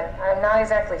suppose, but I'm not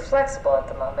exactly flexible at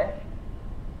the moment.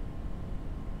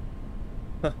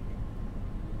 Huh.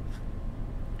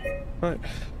 Right.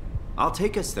 I'll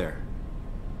take us there.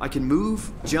 I can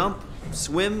move, jump,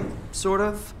 swim, sort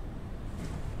of.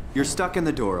 You're stuck in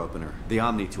the door opener, the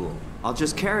Omni tool. I'll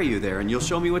just carry you there and you'll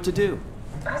show me what to do.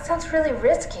 That sounds really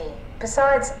risky.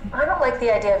 Besides, I don't like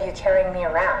the idea of you carrying me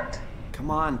around.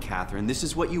 Come on, Catherine. This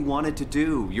is what you wanted to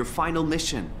do. Your final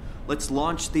mission. Let's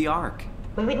launch the ARC.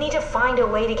 We would need to find a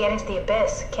way to get into the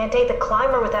Abyss. Can't take the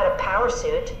climber without a power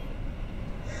suit.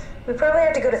 We probably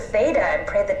have to go to Theta and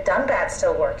pray that Dunbat's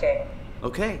still working.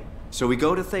 Okay, so we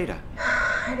go to Theta.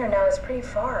 I don't know, it's pretty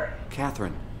far.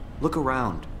 Catherine, look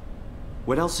around.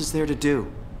 What else is there to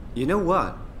do? You know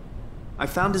what? I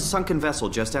found a sunken vessel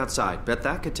just outside. Bet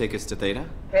that could take us to Theta.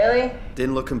 Really?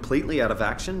 Didn't look completely out of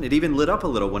action. It even lit up a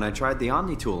little when I tried the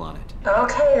Omni tool on it.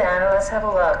 Okay then, let's have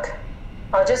a look.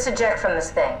 I'll just eject from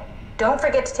this thing. Don't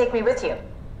forget to take me with you.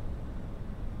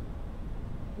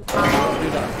 I'll do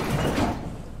that.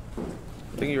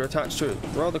 I think you're attached to it.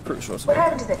 Rather crucial. What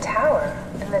happened to the tower,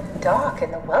 and the dock,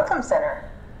 and the welcome center?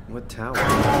 What tower?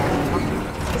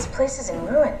 This place is in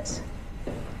ruins.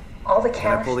 All the Can I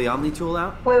cameras... pull the Omni tool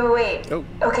out? Wait. Oh.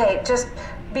 Okay, just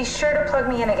be sure to plug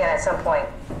me in again at some point.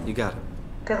 You got it.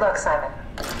 Good luck, Simon.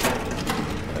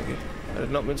 Thank you. I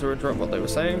did not mean to interrupt what they were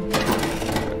saying.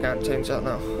 I can't change that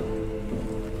now.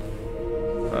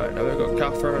 Alright, now we've got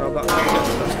Catherine and our back.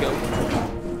 Let's go.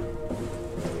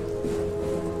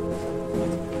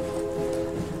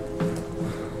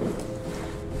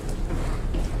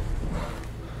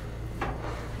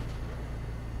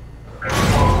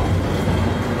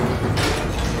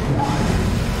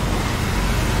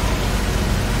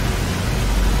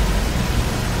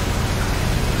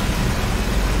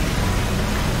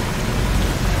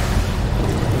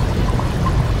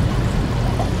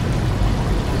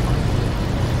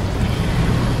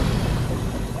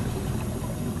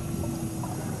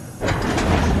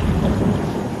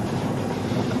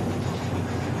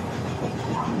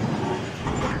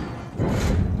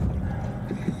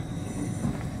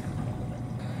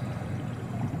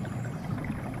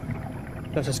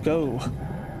 Let us go.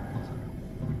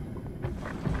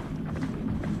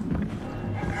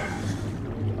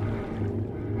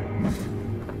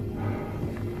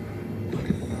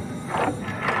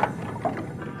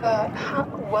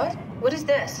 What? What is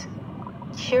this?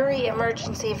 Curie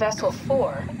Emergency Vessel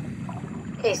 4.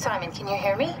 Hey, Simon, can you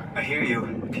hear me? I hear you.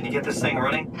 Can you get this thing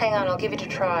running? Hang on, I'll give it a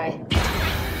try.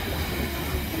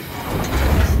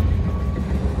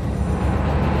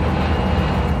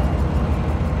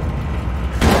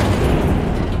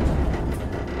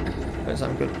 That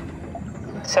sounds good.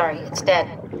 Sorry, it's dead.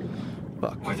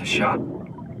 Fuck. Worth a shot?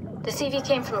 The CV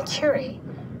came from Curie.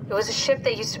 It was a ship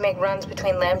that used to make runs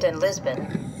between Lambda and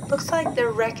Lisbon. Looks like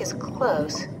their wreck is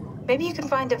close. Maybe you can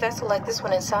find a vessel like this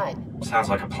one inside. Sounds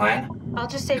like a plan. I'll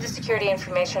just save the security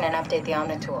information and update the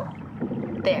Omni tool.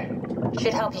 There.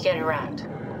 Should help you get around.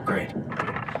 Great.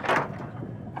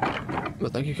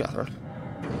 Well, thank you, Catherine.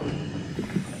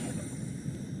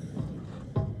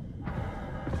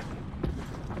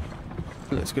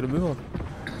 Let's get a move on.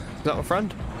 Is that my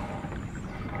friend?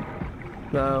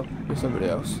 No, it's somebody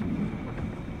else.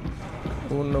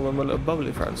 I want to know where my little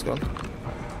bubbly friend's gone.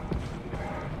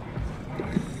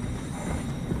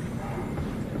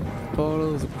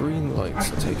 Follow the green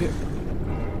lights, I take it.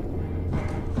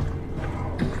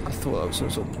 I thought that was some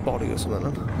sort of body or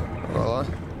something, then. Not gonna lie.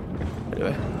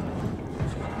 Anyway.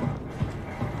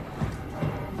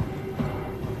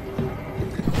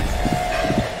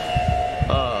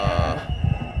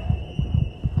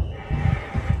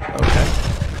 Okay.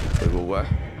 Pretty well where?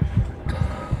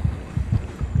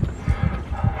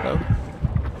 No?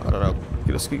 I don't know.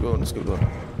 Let's keep going, let's keep going.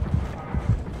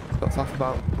 Got faff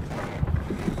about.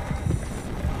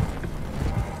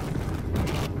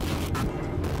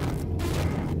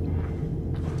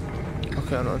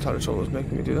 Okay, I'm not entirely sure what was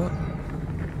making me do that.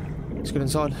 Let's get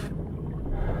inside.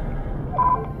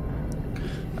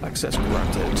 Access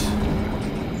granted.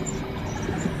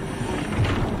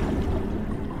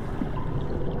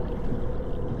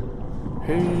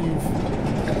 Heave.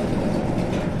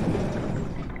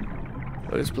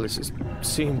 Oh, this place is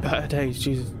seeing better days,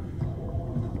 Jesus.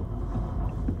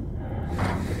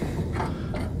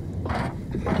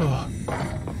 Oh.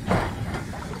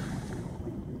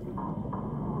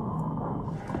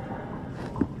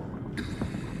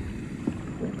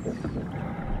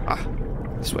 Ah,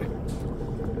 this way.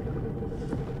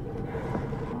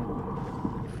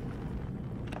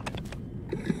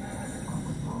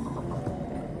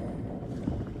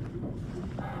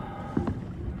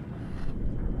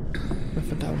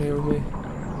 Nothing down here with me.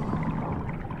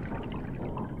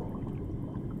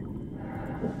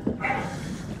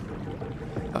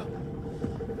 Ah.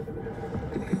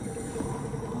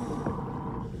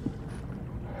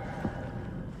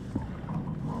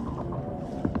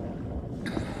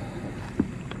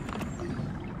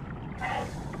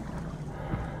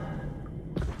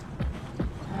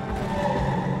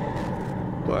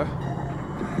 Where?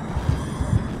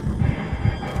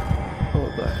 Oh,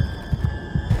 there.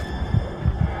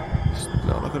 Just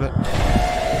not look at it.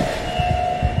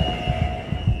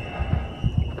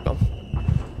 Come.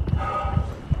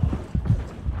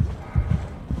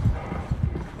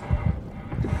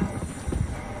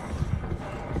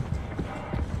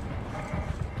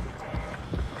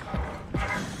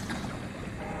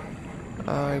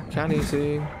 I can't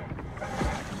see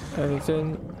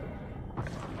anything.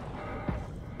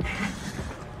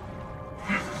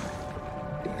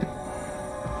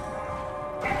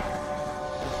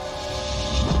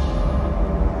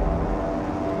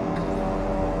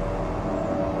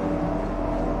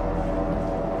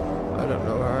 I don't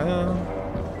know where I am.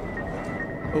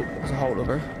 Oh, there's a hole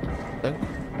over there. Thing.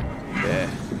 Yeah,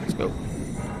 let's go.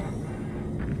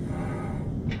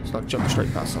 Let's not jump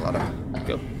straight past the ladder. Let's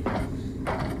go.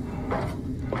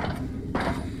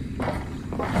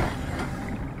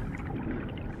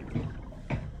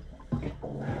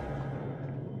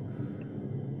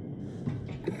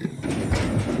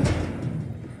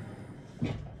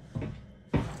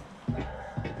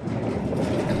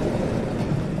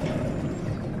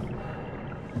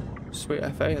 Sweet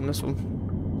FA in this one.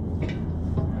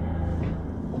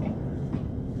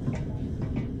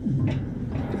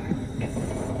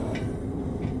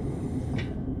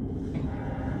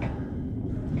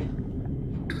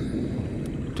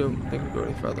 Don't think we go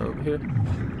any further over here.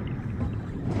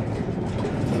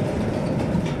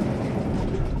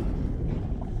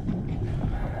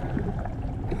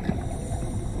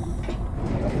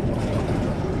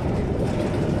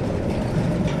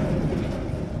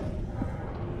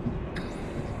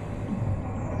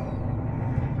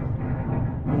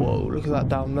 Look at that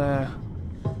down there.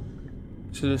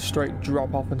 It's just a straight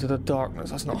drop off into the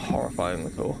darkness. That's not horrifying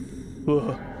at all.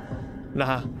 Whoa.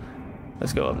 Nah.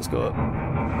 Let's go up, let's go up.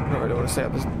 I don't really want to stay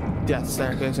up this death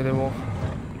staircase anymore.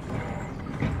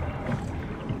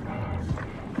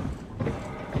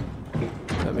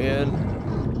 Let me in.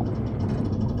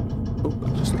 Oh, I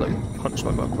just like punched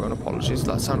my microphone. Apologies,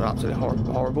 that sounded absolutely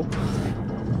horrible.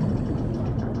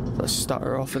 Let's start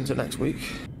her off into next week.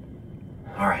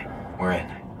 Alright, we're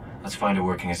in. Let's find a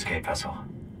working escape vessel.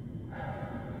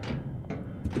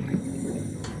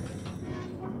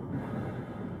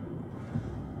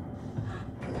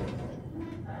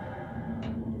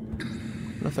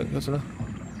 Nothing, isn't it?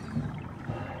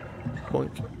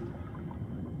 Boink.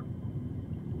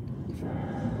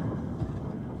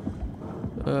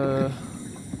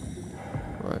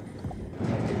 Right.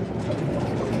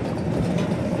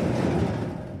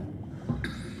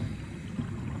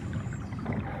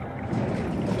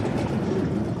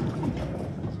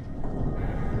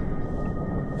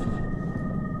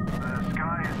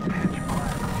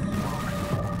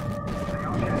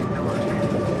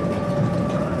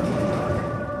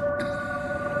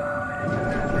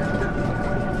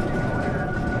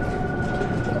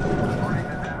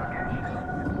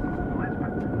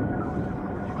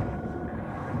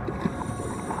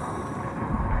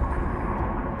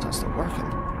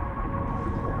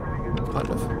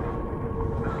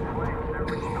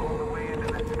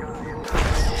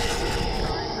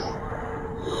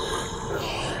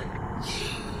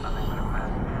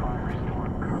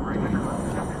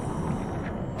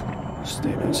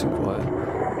 Stay nice and quiet.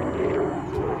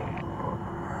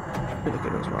 Really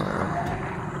good as well.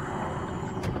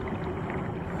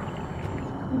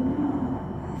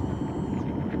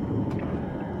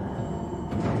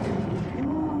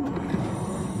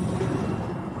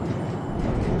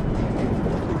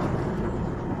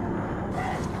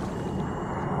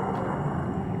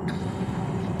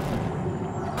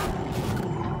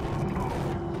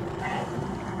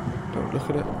 Don't look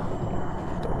at it.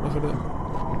 Don't look at it.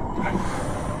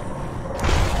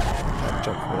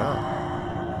 Jump for that.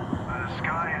 The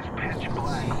sky is pitch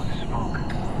black with smoke.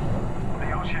 The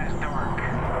ocean is dark.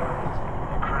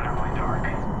 Incredibly dark.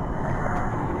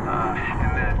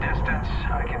 In the distance,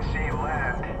 I can see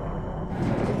land.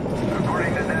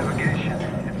 According to navigation,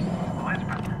 it's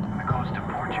Lisbon, on the coast of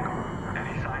Portugal.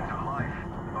 Any signs of life?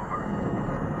 Over.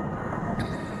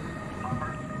 Over.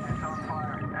 It's on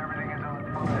fire. Everything is on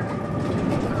fire.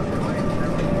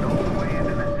 All the way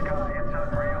into the sky. It's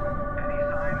unreal. Any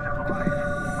signs of life?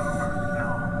 Over. No.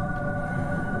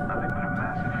 Nothing but a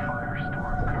massive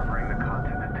firestorm covering the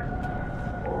continent.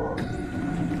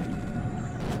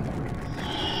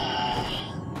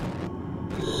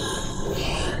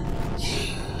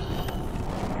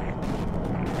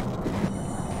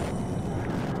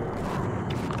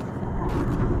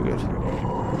 Good.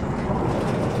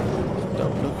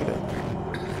 Don't look at it.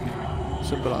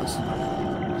 Simple as.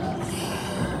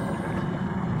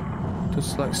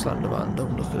 Just like Slenderman,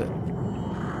 don't look at it.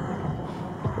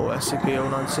 Or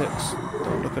SCP-096,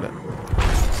 don't look at it.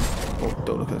 Or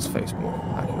don't look at his face more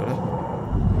accurately.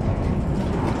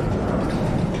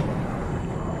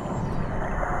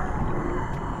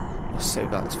 Let's save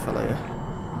that for later.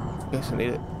 Guess I need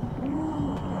it.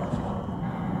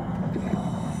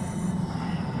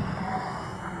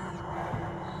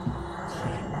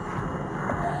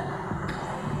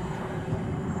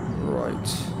 Right,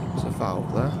 there's a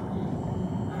valve there.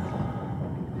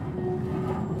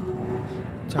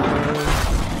 Time.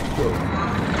 Go.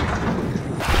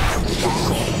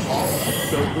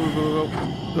 Go, go, go, go.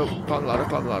 Go, climb the ladder,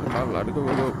 climb the ladder, climb the ladder, go,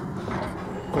 go, go.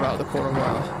 Go out the corner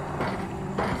now.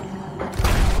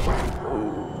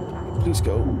 Oh, please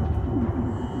go.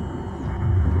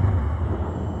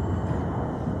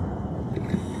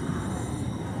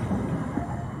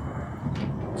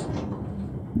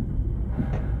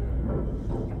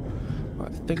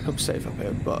 Right, I think I'm safe up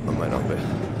here, but I might not be.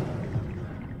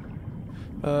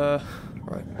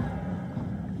 Right.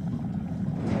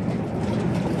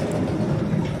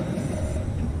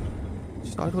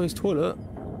 Sideways toilet.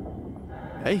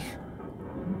 Hey.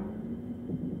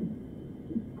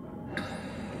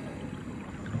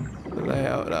 The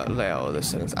layout of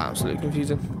this thing is absolutely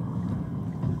confusing.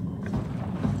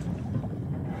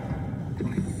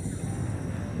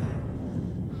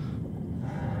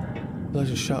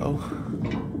 There's a shuttle.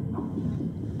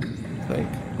 I think,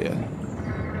 yeah.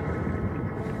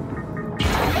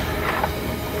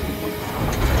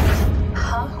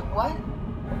 What?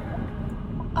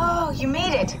 Oh, you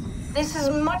made it. This is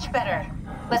much better.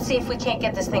 Let's see if we can't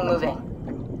get this thing moving.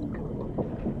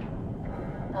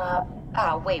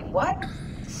 Wait, what?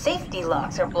 Safety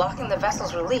locks are blocking the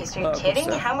vessel's release. Are you kidding?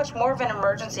 How much more of an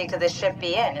emergency could this ship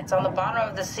be in? It's on the bottom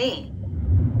of the sea.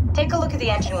 Take a look at the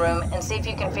engine room and see if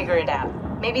you can figure it out.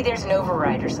 Maybe there's an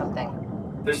override or something.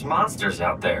 There's monsters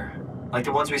out there, like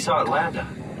the ones we saw at Lambda.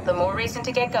 The more reason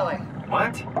to get going.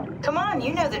 What? Come on,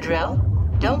 you know the drill.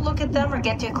 Don't look at them or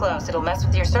get too close. It'll mess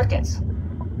with your circuits.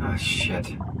 Oh,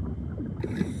 shit.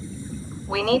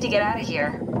 We need to get out of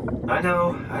here. I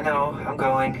know. I'm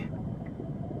going.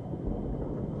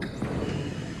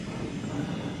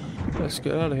 Let's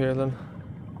get out of here then.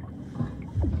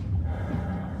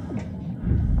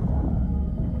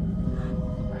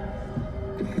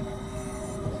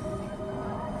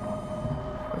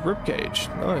 A ribcage,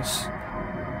 nice.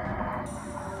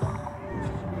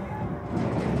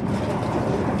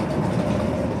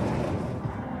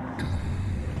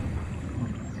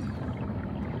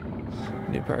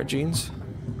 New pair of jeans.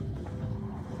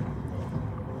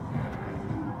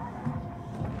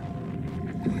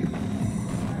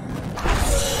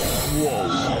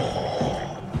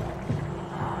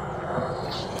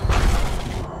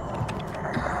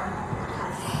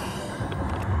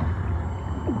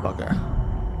 Bugger.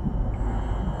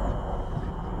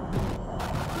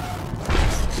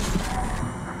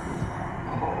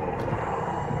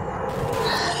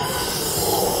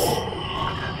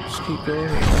 Just keep going in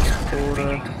this order,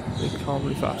 in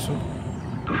calmly fashion.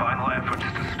 The final efforts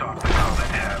to stop the comet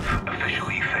have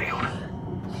officially failed.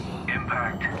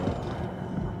 Impact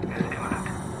is imminent.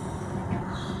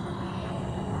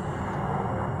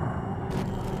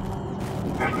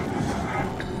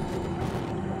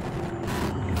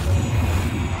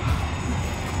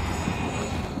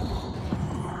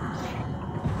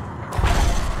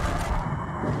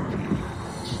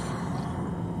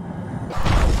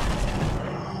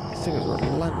 This thing is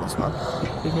relentless, man.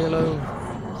 Leave me alone.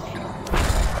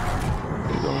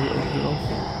 Here you go, here you go.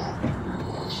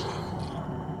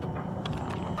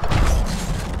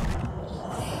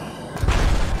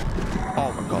 Oh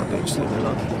my god, dude, just leave me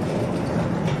alone.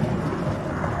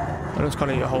 I know it's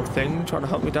kind of your whole thing, trying to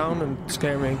hunt me down and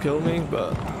scare me and kill me,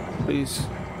 but please.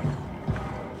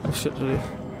 I have shit to do.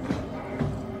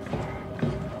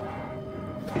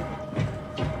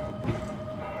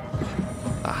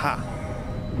 Aha.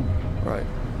 Right.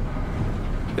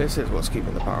 This is what's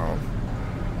keeping the power on.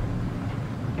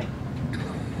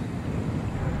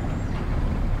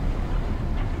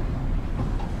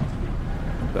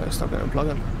 Better stop getting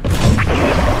plugging.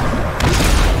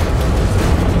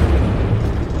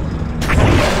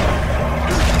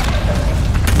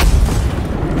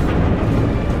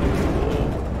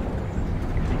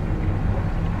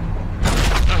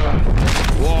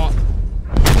 What?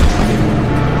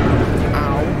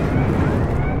 Ow.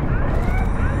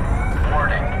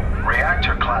 Warning.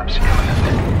 Reactor collapse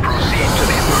imminent. Proceed to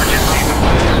the emergency room.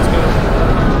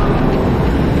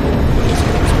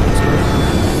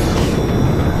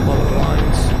 Follow the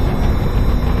lines.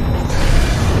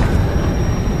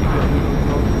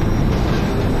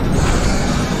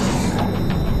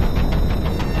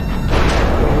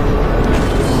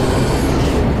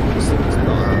 This thing's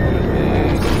not happening me.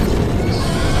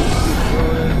 Keep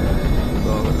going.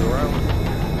 Go look around.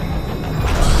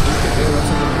 Let's go.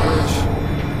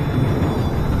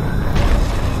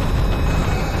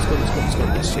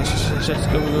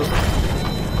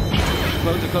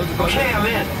 Close it. Okay, I'm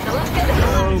in. Now let's get the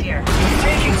hell out of here. It's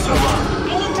taking so long.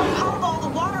 We need to pump all the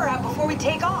water out before we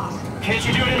take off. Can't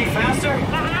you do it any faster?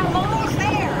 I'm almost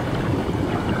there.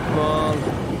 Come on.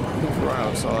 Move right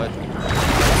outside. Go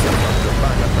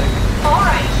back, I think. All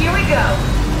right, here we go.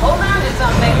 Hold on to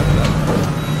something.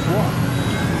 What?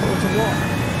 Hold to what?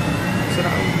 Sit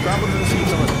down. Grab onto the seat,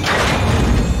 someone.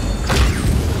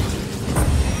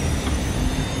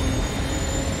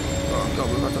 Oh god,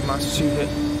 we're about to mass shoot it.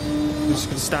 We're just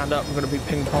gonna stand up. We're gonna be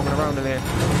ping-ponging around in here.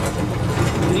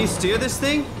 Can you steer this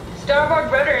thing?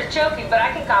 Starboard rudder is choking, but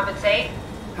I can compensate.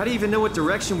 How do you even know what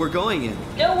direction we're going in?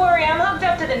 Don't worry, I'm hooked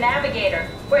up to the navigator.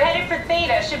 We're headed for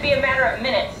Theta. Should be a matter of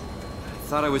minutes.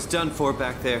 Thought I was done for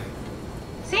back there.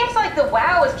 Seems like the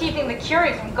WOW is keeping the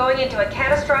Curie from going into a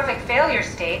catastrophic failure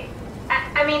state.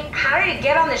 I mean, how did it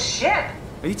get on the ship?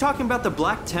 Are you talking about the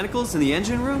black tentacles in the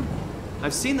engine room?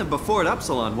 I've seen them before at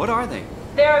Upsilon. What are they?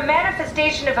 They're a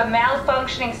manifestation of a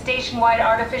malfunctioning station-wide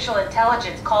artificial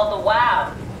intelligence called the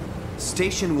WOW.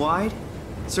 Station-wide?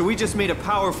 So we just made a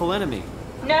powerful enemy.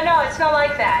 No, it's not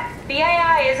like that. The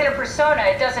AI isn't a persona.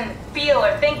 It doesn't feel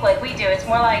or think like we do. It's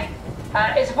more like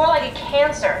a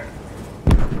cancer.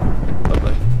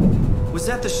 Lovely. Was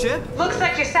that the ship? Looks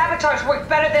like your sabotage worked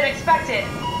better than expected.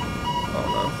 Oh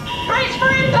no. Brace for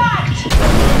impact!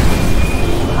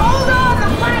 Hold on, the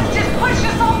blast just pushed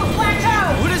us off the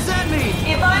plateau! What does that mean?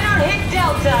 If I don't hit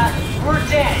Delta, we're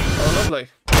dead. Oh, lovely.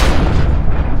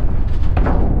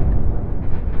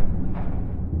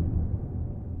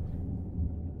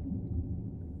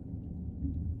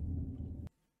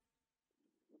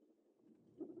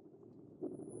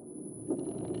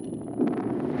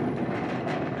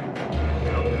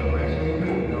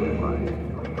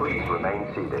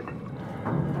 succeeded.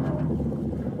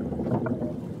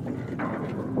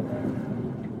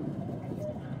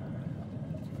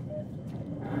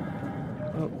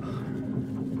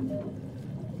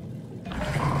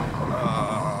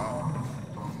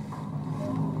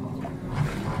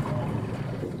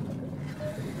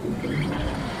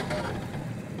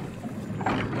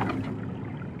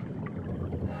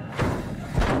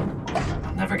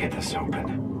 I'll never get this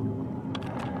open.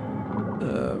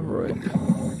 Right.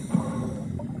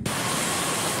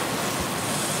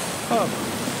 Oh.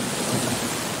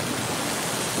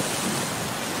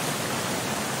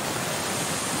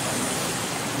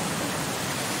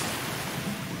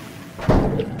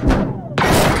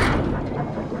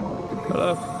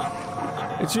 Hello.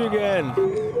 It's you again.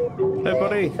 Hey,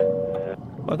 buddy.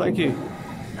 Oh, thank you.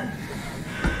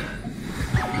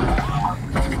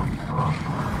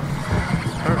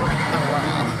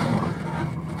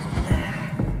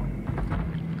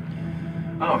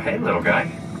 Oh, hey, little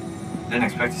guy. Didn't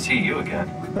expect to see you again.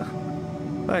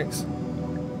 Thanks.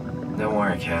 Don't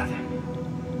worry, Kath.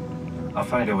 I'll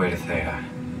find a way to Theta.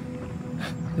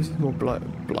 This is more blight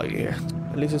here.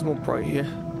 At least it's more bright here.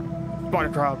 Spider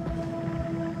crab.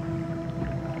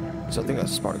 So I think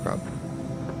that's a spider crab.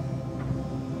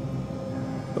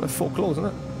 Got like 4 claws, isn't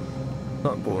it?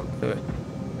 Not important. Anyway.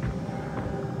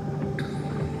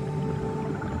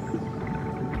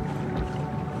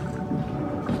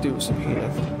 Do some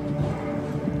healing.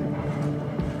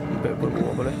 A bit of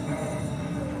water, buddy.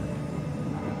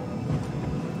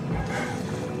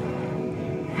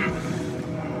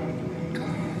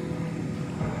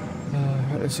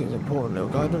 This seems important, little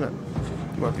guy, doesn't it?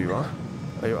 Wherever you are.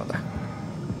 Oh, you're out there.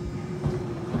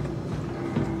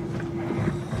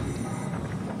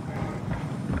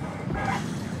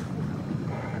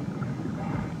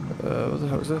 What the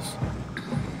hell is this?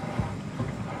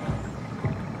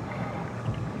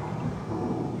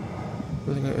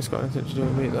 I don't think it's got anything to do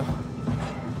with me, though.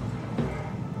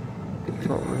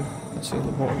 Not really. That seems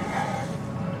important.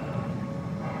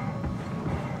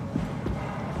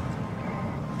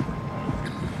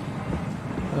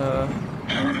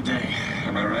 Hell of a day,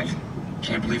 am I right?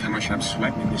 Can't believe how much I'm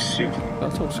sweating in this suit.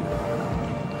 That's awesome.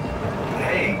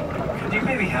 Hey, could you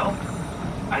maybe help?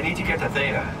 I need to get to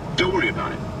Theta. Don't worry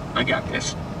about it. I got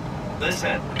this.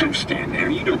 Listen. Don't stand there.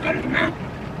 You know better than that.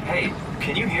 Hey,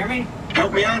 can you hear me?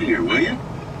 Help me out here, will you?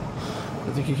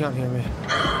 I think you can't hear me.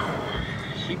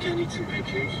 I think I need some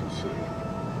vacation, son.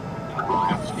 I'll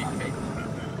have to speak to me.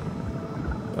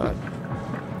 Alright.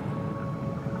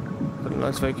 Got a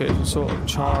nice vacation, sort of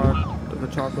charred of the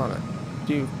charred planet.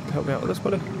 Do you help me out with this,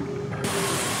 buddy?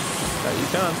 Yeah, you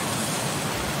can.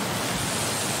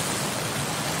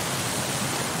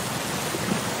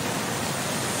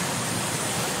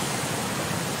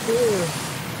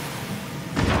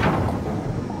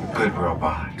 Good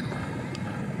robot.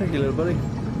 Thank you, little buddy.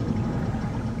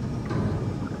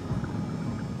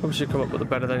 Probably should come up with a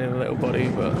better than a little buddy,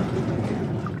 but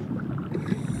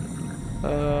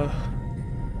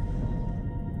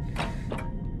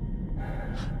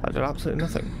I did absolutely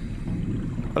nothing.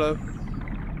 Hello.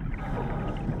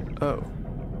 Oh.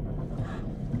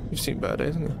 You've seen better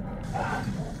days, haven't you?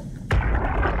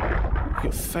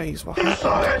 Your face, what happened? You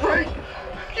saw that, right?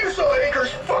 You saw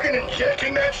Akers fucking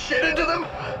injecting that shit into them?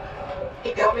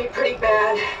 He got me pretty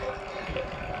bad.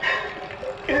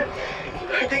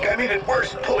 I think I made it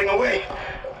worse pulling away.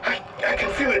 I can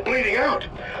feel it bleeding out.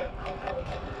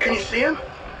 Can you see him?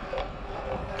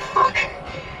 Fuck.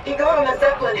 He got on the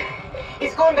Zeppelin.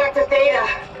 He's going back to Theta.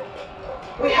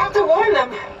 We have to warn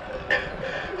them.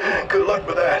 Good luck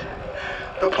with that.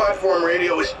 The platform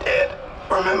radio is dead.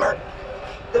 Remember?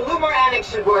 The Lumar Annex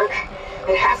should work.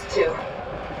 It has to.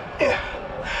 Yeah.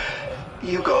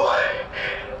 You go.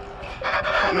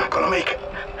 I'm not gonna make it.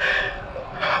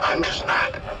 I'm just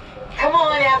not. Come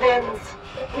on, Evans.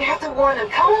 We have to warn them.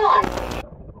 Come on.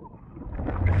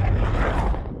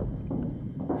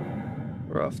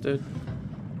 Rough, dude.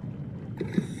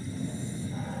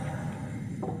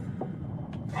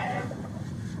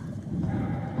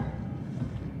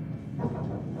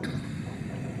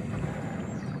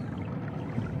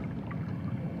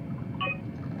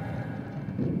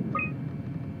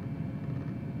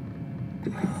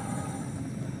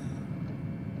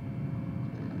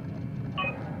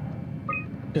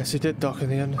 Yes, he did dock in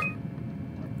the end.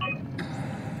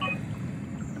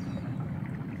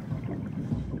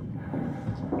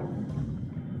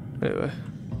 Anyway.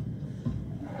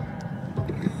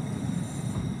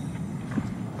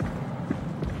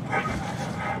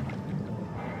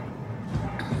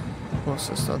 What's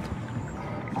this then?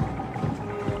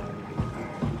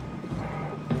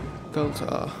 Go to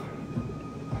R.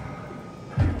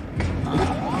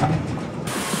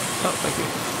 Thank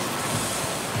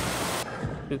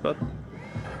you. Cheers, bud.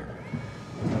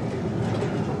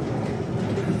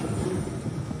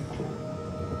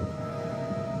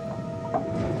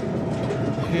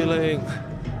 Healing.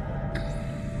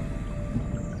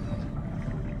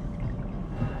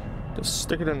 Just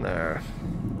stick it in there.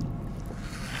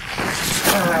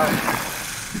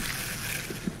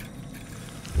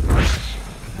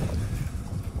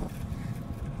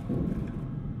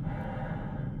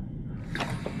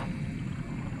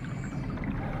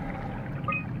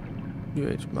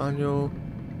 UH manual.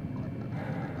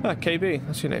 Ah, KB,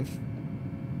 that's your name.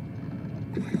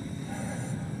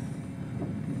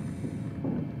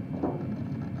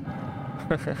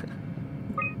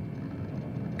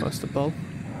 What's the bulb?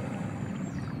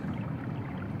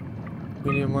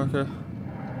 Medium marker.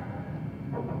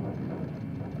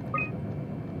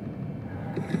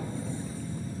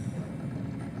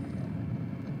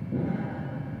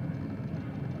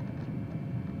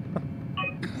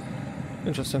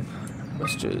 Interesting.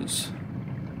 Messages.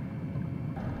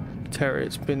 Terry,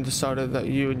 it's been decided that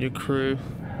you and your crew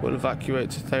will evacuate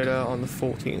to Theta on the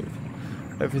 14th.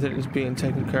 Everything is being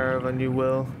taken care of and you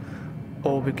will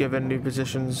all be given new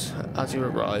positions as you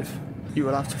arrive. You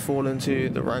will have to fall into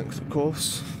the ranks, of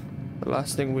course. The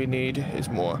last thing we need is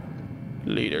more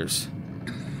leaders.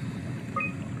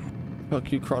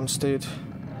 Fuck you, Kronstead.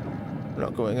 I'm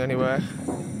not going anywhere.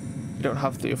 You don't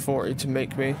have the authority to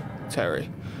make me, Terry.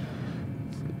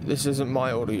 This isn't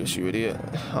my orders, you idiot.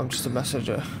 I'm just a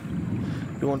messenger.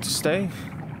 You want to stay?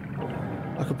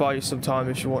 I could buy you some time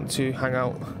if you want to hang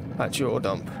out at your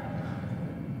dump.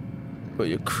 But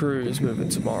your crew is moving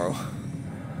tomorrow.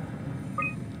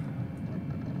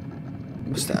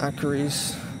 Mr.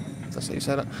 Akeries, that's how you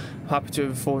said it. I'm happy to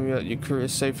inform you that your crew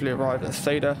has safely arrived at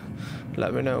Theta.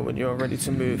 Let me know when you're ready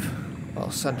to move.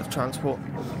 I'll send a transport.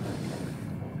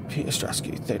 Peter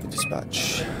Strasky, Theta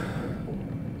Dispatch.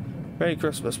 Merry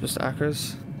Christmas, Mr.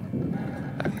 Akeries.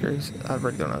 Akeries? I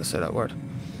really don't know how to say that word.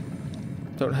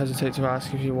 Don't hesitate to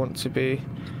ask if you want to be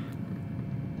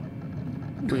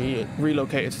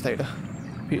relocated to Theta.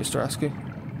 Peter Strasky.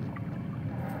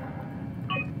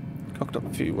 Cocked up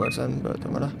a few words then, but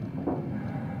don't matter.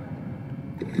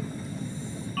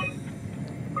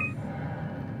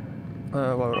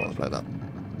 Why would I want to play that?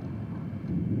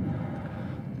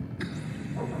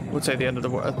 I would say the end of the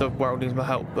world needs my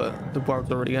help, but the world's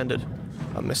already ended.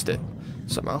 I missed it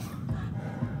somehow.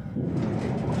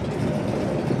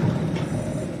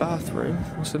 Bathroom?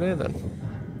 What's in here then?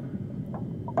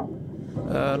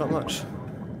 Not much.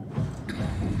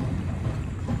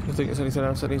 I think there's anything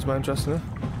else that needs my interest in it.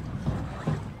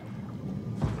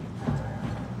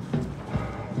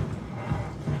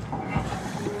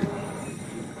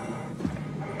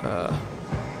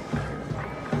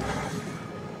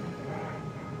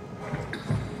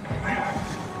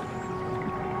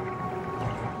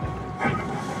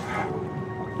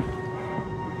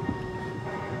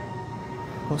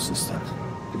 What's this then?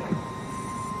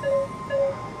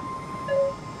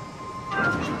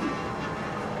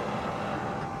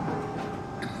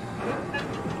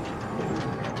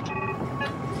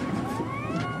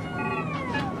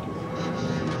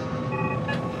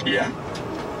 Yeah?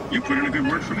 You put in a good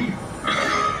word for me.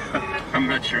 I'm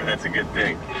not sure that's a good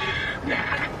thing.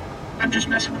 Nah, I'm just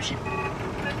messing with you.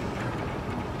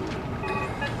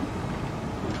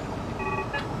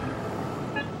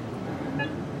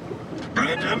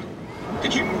 Brandon,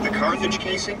 did you move the Carthage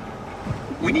casing?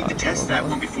 We need to test that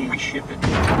one before we ship it.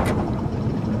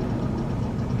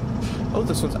 Oh,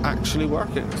 this one's actually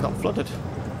working. It's not flooded.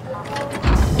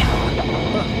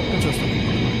 Ah, interesting.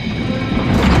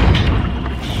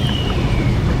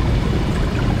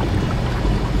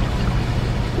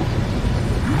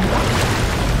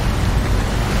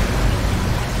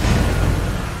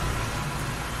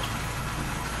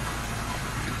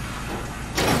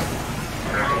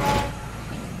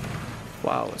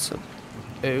 Wow, it's a...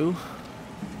 Ew.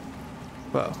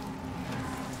 Well.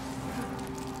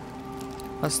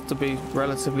 Has to be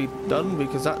relatively done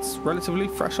because that's relatively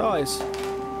fresh eyes.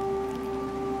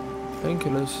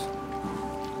 Painkillers.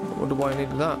 I wonder why I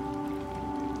needed that.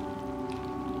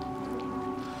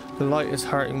 The light is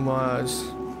hurting my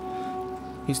eyes.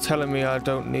 He's telling me I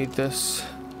don't need this.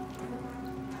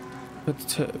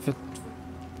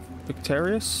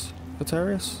 Victorious?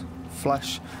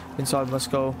 Flesh inside my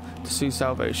skull to see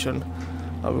salvation.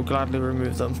 I will gladly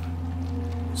remove them.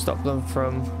 Stop them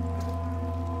from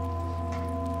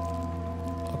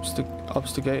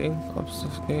obfuscating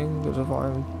the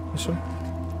divine mission.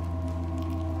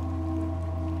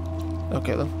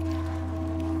 Okay then.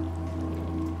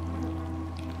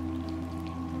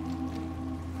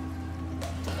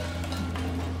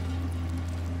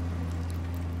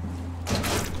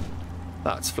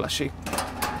 fleshy.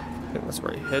 I think that's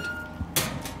where he hid.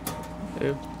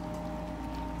 Ew.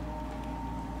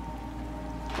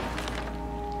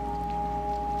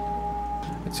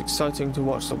 It's exciting to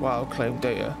watch the WoW claim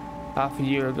data. Half a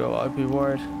year ago I'd be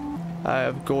worried. I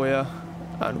have Goya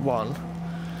and Juan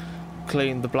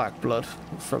clean the black blood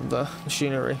from the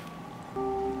machinery.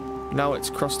 Now its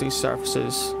crusty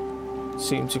surfaces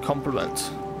seem to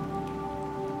complement,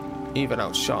 even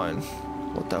outshine,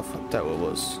 what Dewa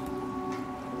was.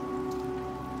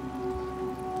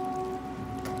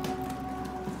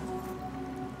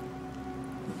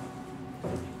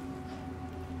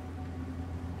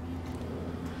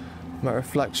 My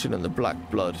reflection in the black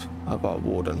blood of our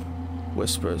warden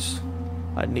whispers,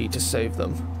 I need to save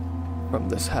them from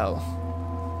this hell.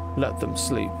 Let them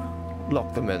sleep,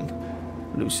 lock them in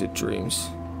lucid dreams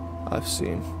I've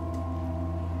seen.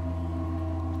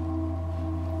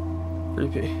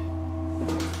 Creepy.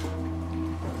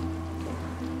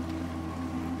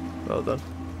 Well done.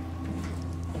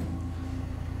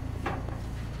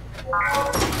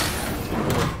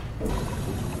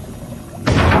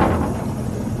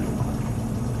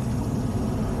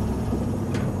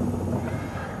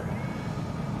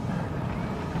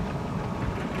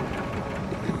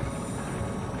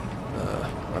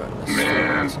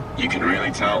 You can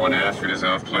really tell when Astrid is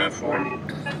off platform.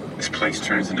 This place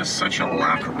turns into such a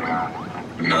locker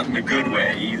room. Not in a good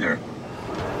way, either.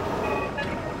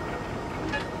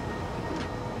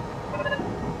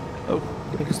 Oh,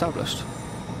 link established.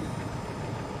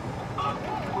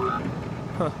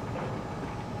 Huh.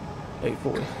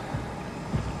 840.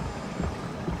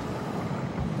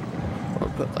 I'll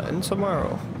put that in somewhere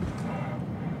or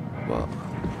what?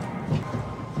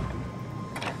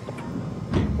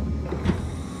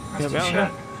 Rest of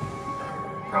shut.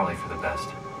 Probably for the best.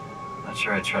 Not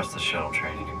sure I trust the shuttle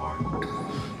train anymore.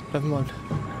 Never mind.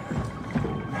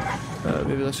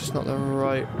 Maybe that's just not the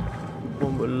right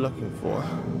one we're looking for.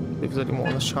 If there's any more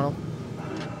on this channel.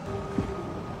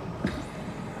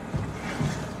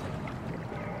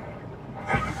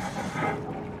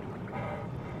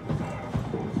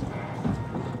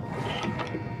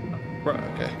 Right,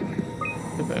 okay.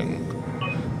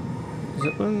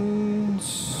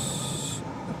 Ziplins.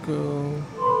 Go.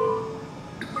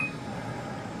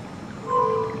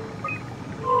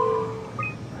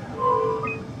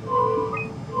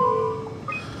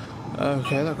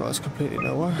 Okay, that got us completely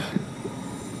nowhere.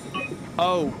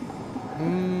 Oh,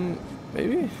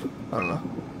 maybe? I don't know.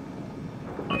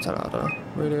 That's an other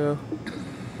radio.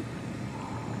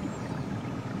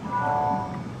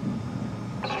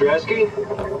 Strasky,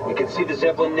 we can see the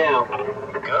Zeppelin now.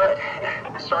 Good.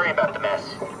 Sorry about the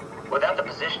mess. Without the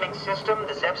positioning system,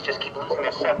 the Zeps just keep losing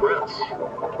their set routes.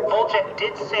 Voljet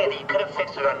did say that you could have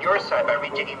fixed it on your side by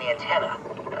rejigging the antenna.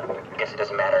 Guess it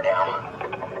doesn't matter now.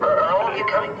 Are all of you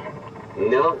coming?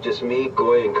 No, just me,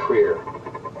 Goy, and Creer.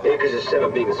 Akers is set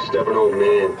up being a stubborn old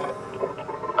man.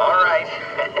 All right.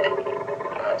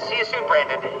 See you soon,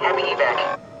 Brandon. Happy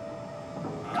evac.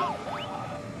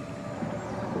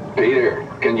 Peter,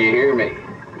 can you hear me?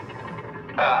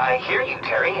 I hear you,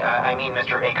 Terry. I mean,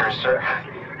 Mr. Akers, sir.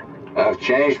 I've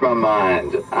changed my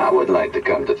mind. I would like to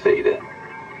come to Theta.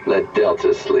 Let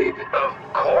Delta sleep. Of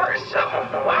course.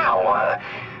 Wow.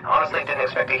 Honestly, didn't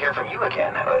expect to hear from you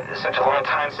again. Such a long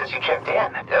time since you checked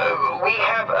in. We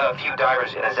have a few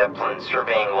divers in a Zeppelin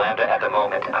surveying Lambda at the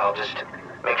moment. I'll just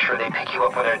make sure they pick you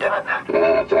up when they're done.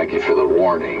 Thank you for the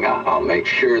warning. I'll make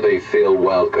sure they feel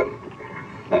welcome.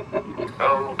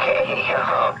 Okay.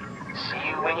 See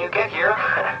you when you get here.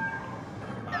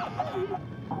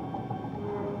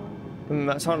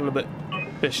 That sounded a bit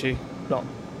fishy. Not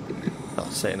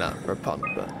saying that for a pun,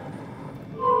 but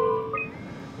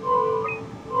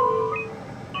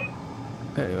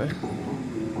anyway.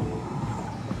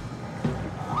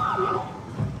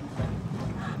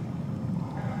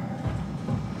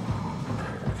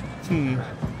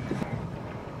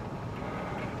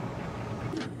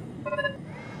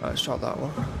 Let's try that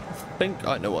one. I think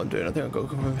I know what I'm doing. I think I'll go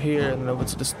from here and then over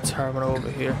to this terminal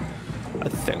over here. I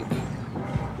think.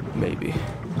 Maybe.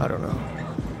 I don't know.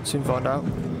 Soon find out.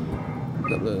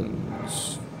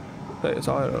 Netherlands. Status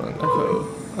Island. Echo.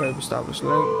 I've established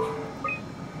link.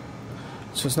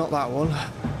 So it's not that one.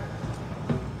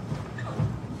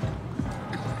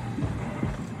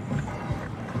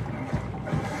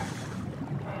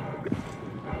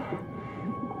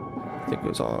 I think it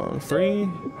was on 3.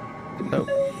 No.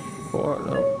 4.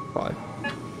 No. 5.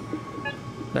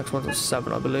 Next one's on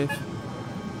 7, I believe.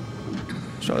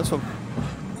 Try this one.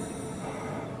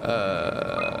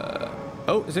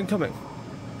 Oh, it's incoming.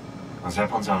 The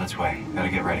Zeppelin's on its way. Gotta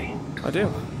get ready. I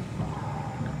do.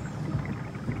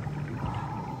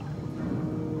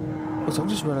 Also, I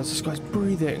just realised this guy's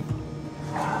breathing.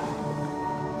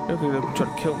 You're going to try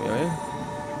to kill me, are you?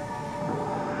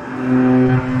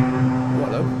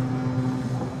 Hello?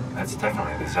 That's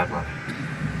definitely the Zeppelin.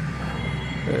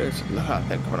 There's that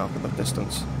thing coming up in the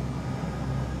distance.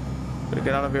 Gonna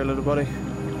get out of here, little buddy.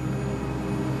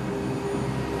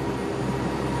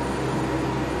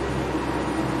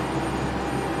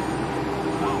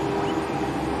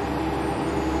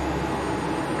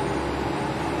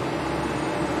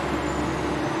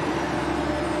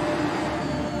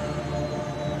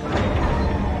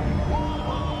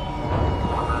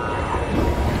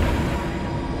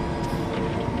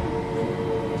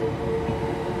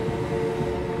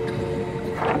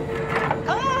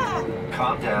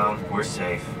 We're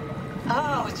safe.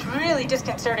 Oh, it's really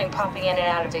disconcerting popping in and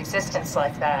out of existence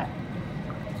like that.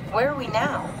 Where are we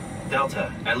now?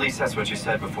 Delta. At least that's what you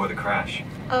said before the crash.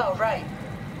 Oh, right.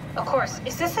 Of course.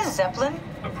 Is this a Zeppelin?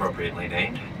 Appropriately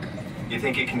named. You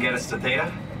think it can get us to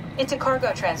Theta? It's a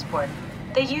cargo transport.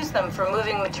 They use them for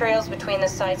moving materials between the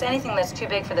sites, anything that's too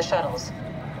big for the shuttles.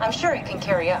 I'm sure it can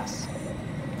carry us.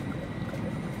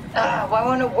 Why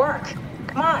won't it work?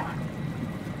 Come on.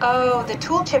 Oh, the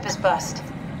tool chip is bust.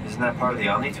 Isn't that part of the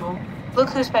Omni tool? Look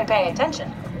who's been paying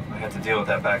attention. I had to deal with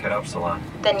that back at Upsilon.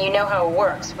 Then you know how it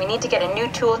works. We need to get a new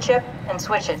tool chip and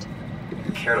switch it.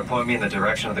 Care to point me in the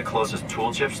direction of the closest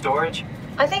tool chip storage?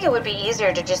 I think it would be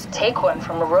easier to just take one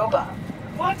from a robot.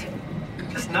 What?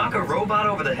 Just knock a robot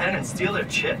over the head and steal their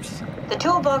chips? The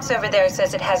toolbox over there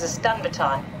says it has a stun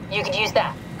baton. You could use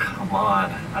that. Come on.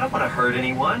 I don't want to hurt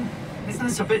anyone. Isn't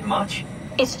this a bit much?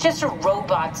 It's just a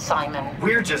robot, Simon.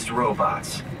 We're just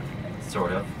robots.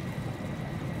 Sort of.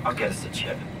 I'll get us a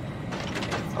chip.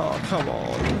 Oh, come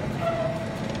on.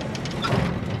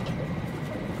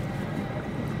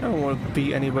 I don't want to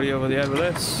beat anybody over the head with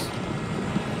this.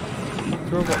 The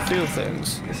robot feel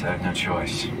things. Guess I have no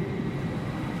choice.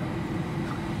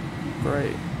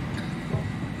 Great.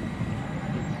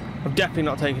 I'm definitely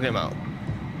not taking him out.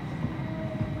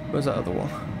 Where's that other one?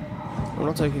 I'm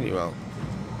not taking you out.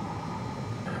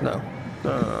 No.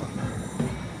 No.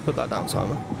 Put that down,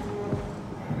 Simon.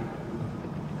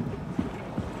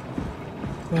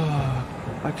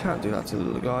 I can't do that to the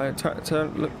little guy.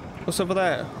 Turn, look, what's over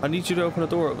there? I need you to open a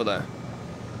door over there.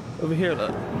 Over here,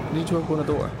 look. I need you to open a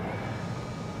door.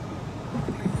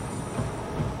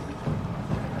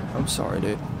 I'm sorry,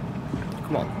 dude.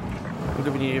 Come on. I'm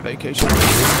giving you your vacation.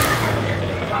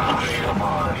 Come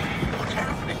on.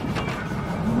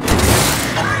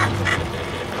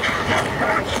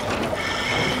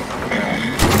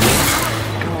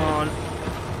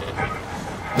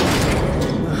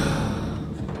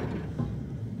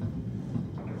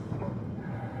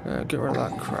 Get rid of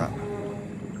that crap.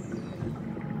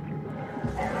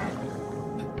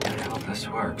 I hope this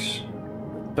works.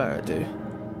 Better do.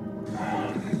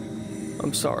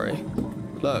 I'm sorry.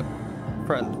 Look,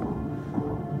 friend.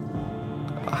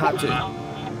 I had to.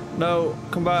 No,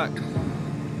 come back.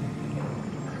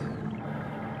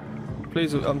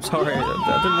 Please, I'm sorry.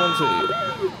 I didn't want to.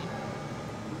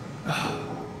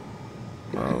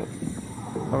 Well,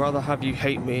 I'd rather have you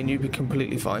hate me and you be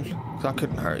completely fine. Because I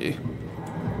couldn't hurt you.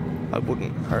 I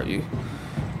wouldn't hurt you.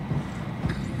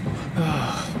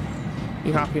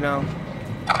 You happy now?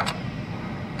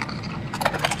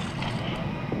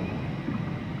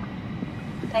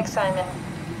 Thanks, Simon.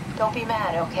 Don't be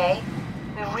mad, okay?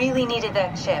 We really needed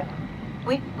that chip.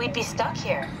 We'd be stuck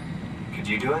here. Could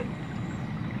you do it?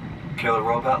 Kill a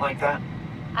robot like that?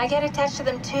 I get attached to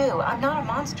them too. I'm not a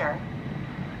monster.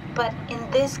 But in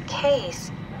this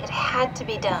case, it had to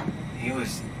be done. He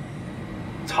was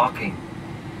talking.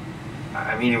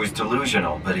 I mean, he was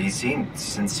delusional, but he seemed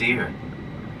sincere.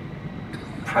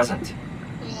 Present.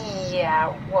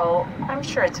 Yeah, well, I'm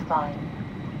sure it's fine.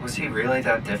 Was he really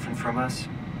that different from us?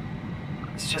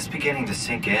 It's just beginning to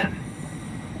sink in.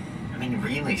 I mean,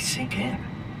 really sink in.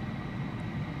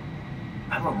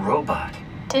 I'm a robot.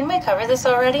 Didn't we cover this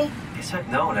already? Guess I've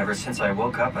known ever since I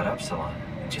woke up at Upsilon.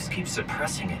 I just keep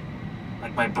suppressing it.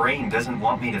 Like my brain doesn't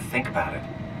want me to think about it.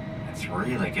 It's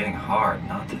really getting hard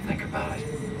not to think about it.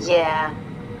 Yeah.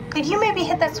 Could you maybe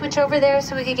hit that switch over there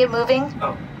so we could get moving?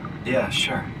 Oh, yeah,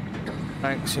 sure.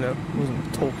 Thanks, you know,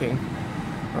 wasn't talking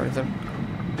or anything.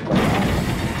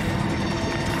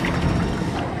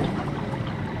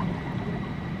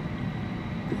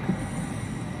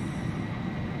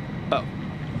 Oh.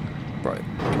 Right.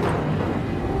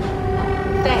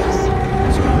 Thanks.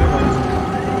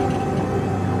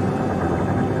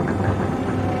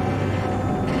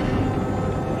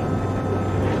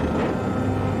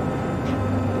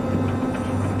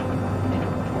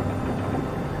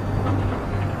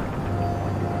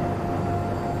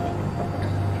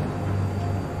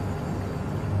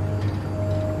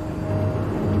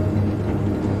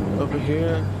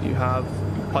 here you have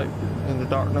pipe in the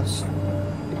darkness.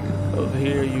 Over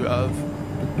here you have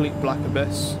complete black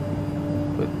abyss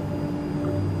with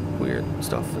weird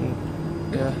stuff, and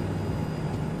yeah,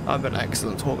 I'm an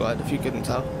excellent tour guide if you couldn't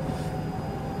tell.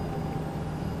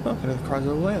 Oh, I can hear the cries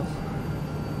of a whale.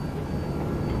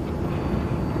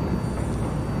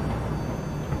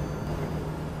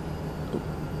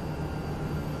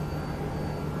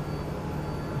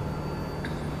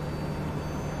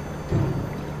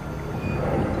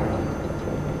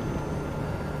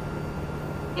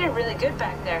 You did really good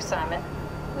back there, Simon.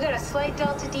 We got a slight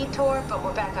delta detour, but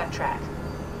we're back on track.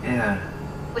 Yeah.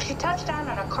 We should touch down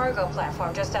on a cargo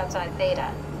platform just outside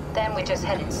Theta. Then we just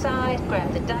head inside,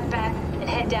 grab the Dunbat, and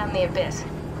head down the abyss.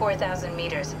 4,000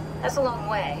 meters. That's a long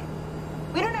way.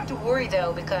 We don't have to worry,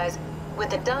 though, because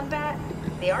with the Dunbat,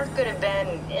 the Ark could have been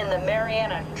in the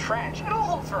Mariana Trench. It'll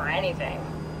hold for anything.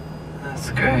 That's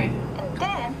great. And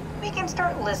then we can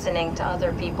start listening to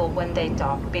other people when they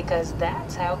talk, because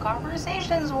that's how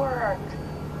conversations work.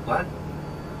 What?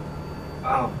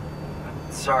 Oh,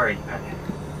 sorry.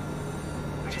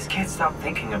 I just can't stop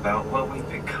thinking about what we've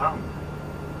become.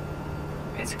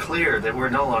 It's clear that we're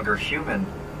no longer human.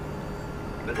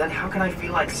 But then how can I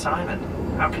feel like Simon?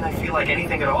 How can I feel like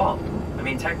anything at all? I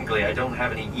mean, technically, I don't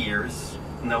have any ears,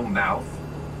 no mouth.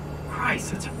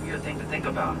 Christ, it's a weird thing to think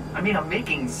about. I mean, I'm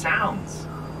making sounds.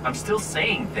 I'm still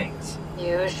saying things.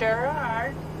 You sure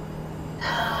are.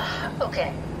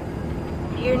 Okay.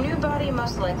 Your new body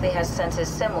most likely has senses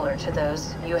similar to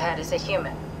those you had as a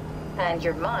human. And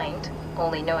your mind,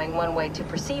 only knowing one way to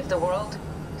perceive the world,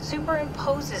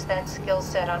 superimposes that skill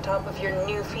set on top of your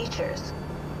new features.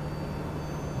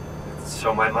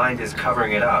 So my mind is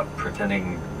covering it up,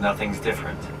 pretending nothing's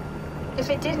different. If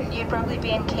it didn't, you'd probably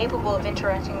be incapable of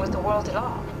interacting with the world at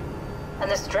all. And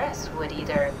the stress would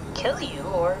either kill you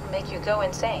or make you go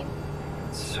insane.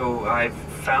 So I've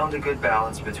found a good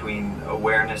balance between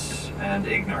awareness and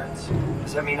ignorance.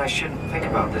 Does that mean I shouldn't think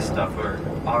about this stuff, or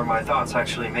are my thoughts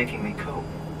actually making me cope?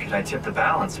 Could I tip the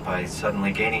balance by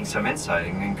suddenly gaining some insight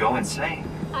and go insane?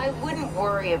 I wouldn't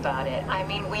worry about it. I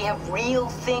mean, we have real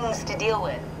things to deal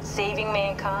with. Saving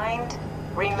mankind,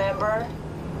 remember?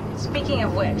 Speaking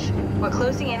of which, we're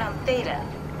closing in on Theta.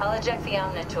 I'll eject the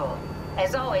Omnitool.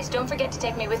 As always, don't forget to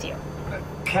take me with you.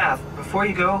 Kath, before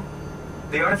you go,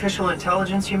 the artificial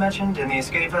intelligence you mentioned in the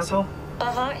escape vessel?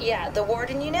 Uh-huh, yeah, the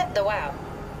Warden unit, the WOW.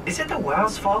 Is it the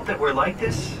WOW's fault that we're like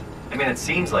this? I mean, it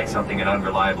seems like something an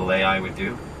unreliable AI would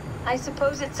do. I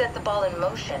suppose it set the ball in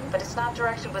motion, but it's not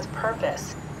directed with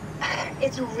purpose.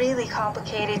 It's really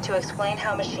complicated to explain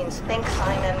how machines think,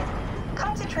 Simon.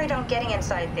 Concentrate on getting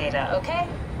inside Theta, okay?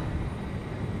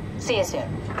 See you soon.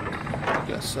 I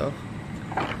guess so.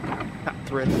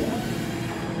 Catherine.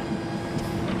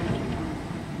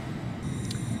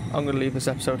 I'm gonna leave this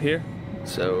episode here,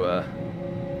 so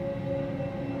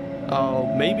I'll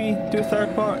maybe do a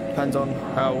third part, depends on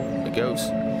how it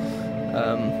goes.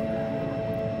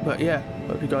 But yeah,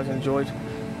 hope you guys enjoyed,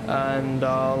 and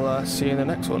I'll see you in the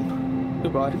next one.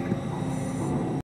 Goodbye.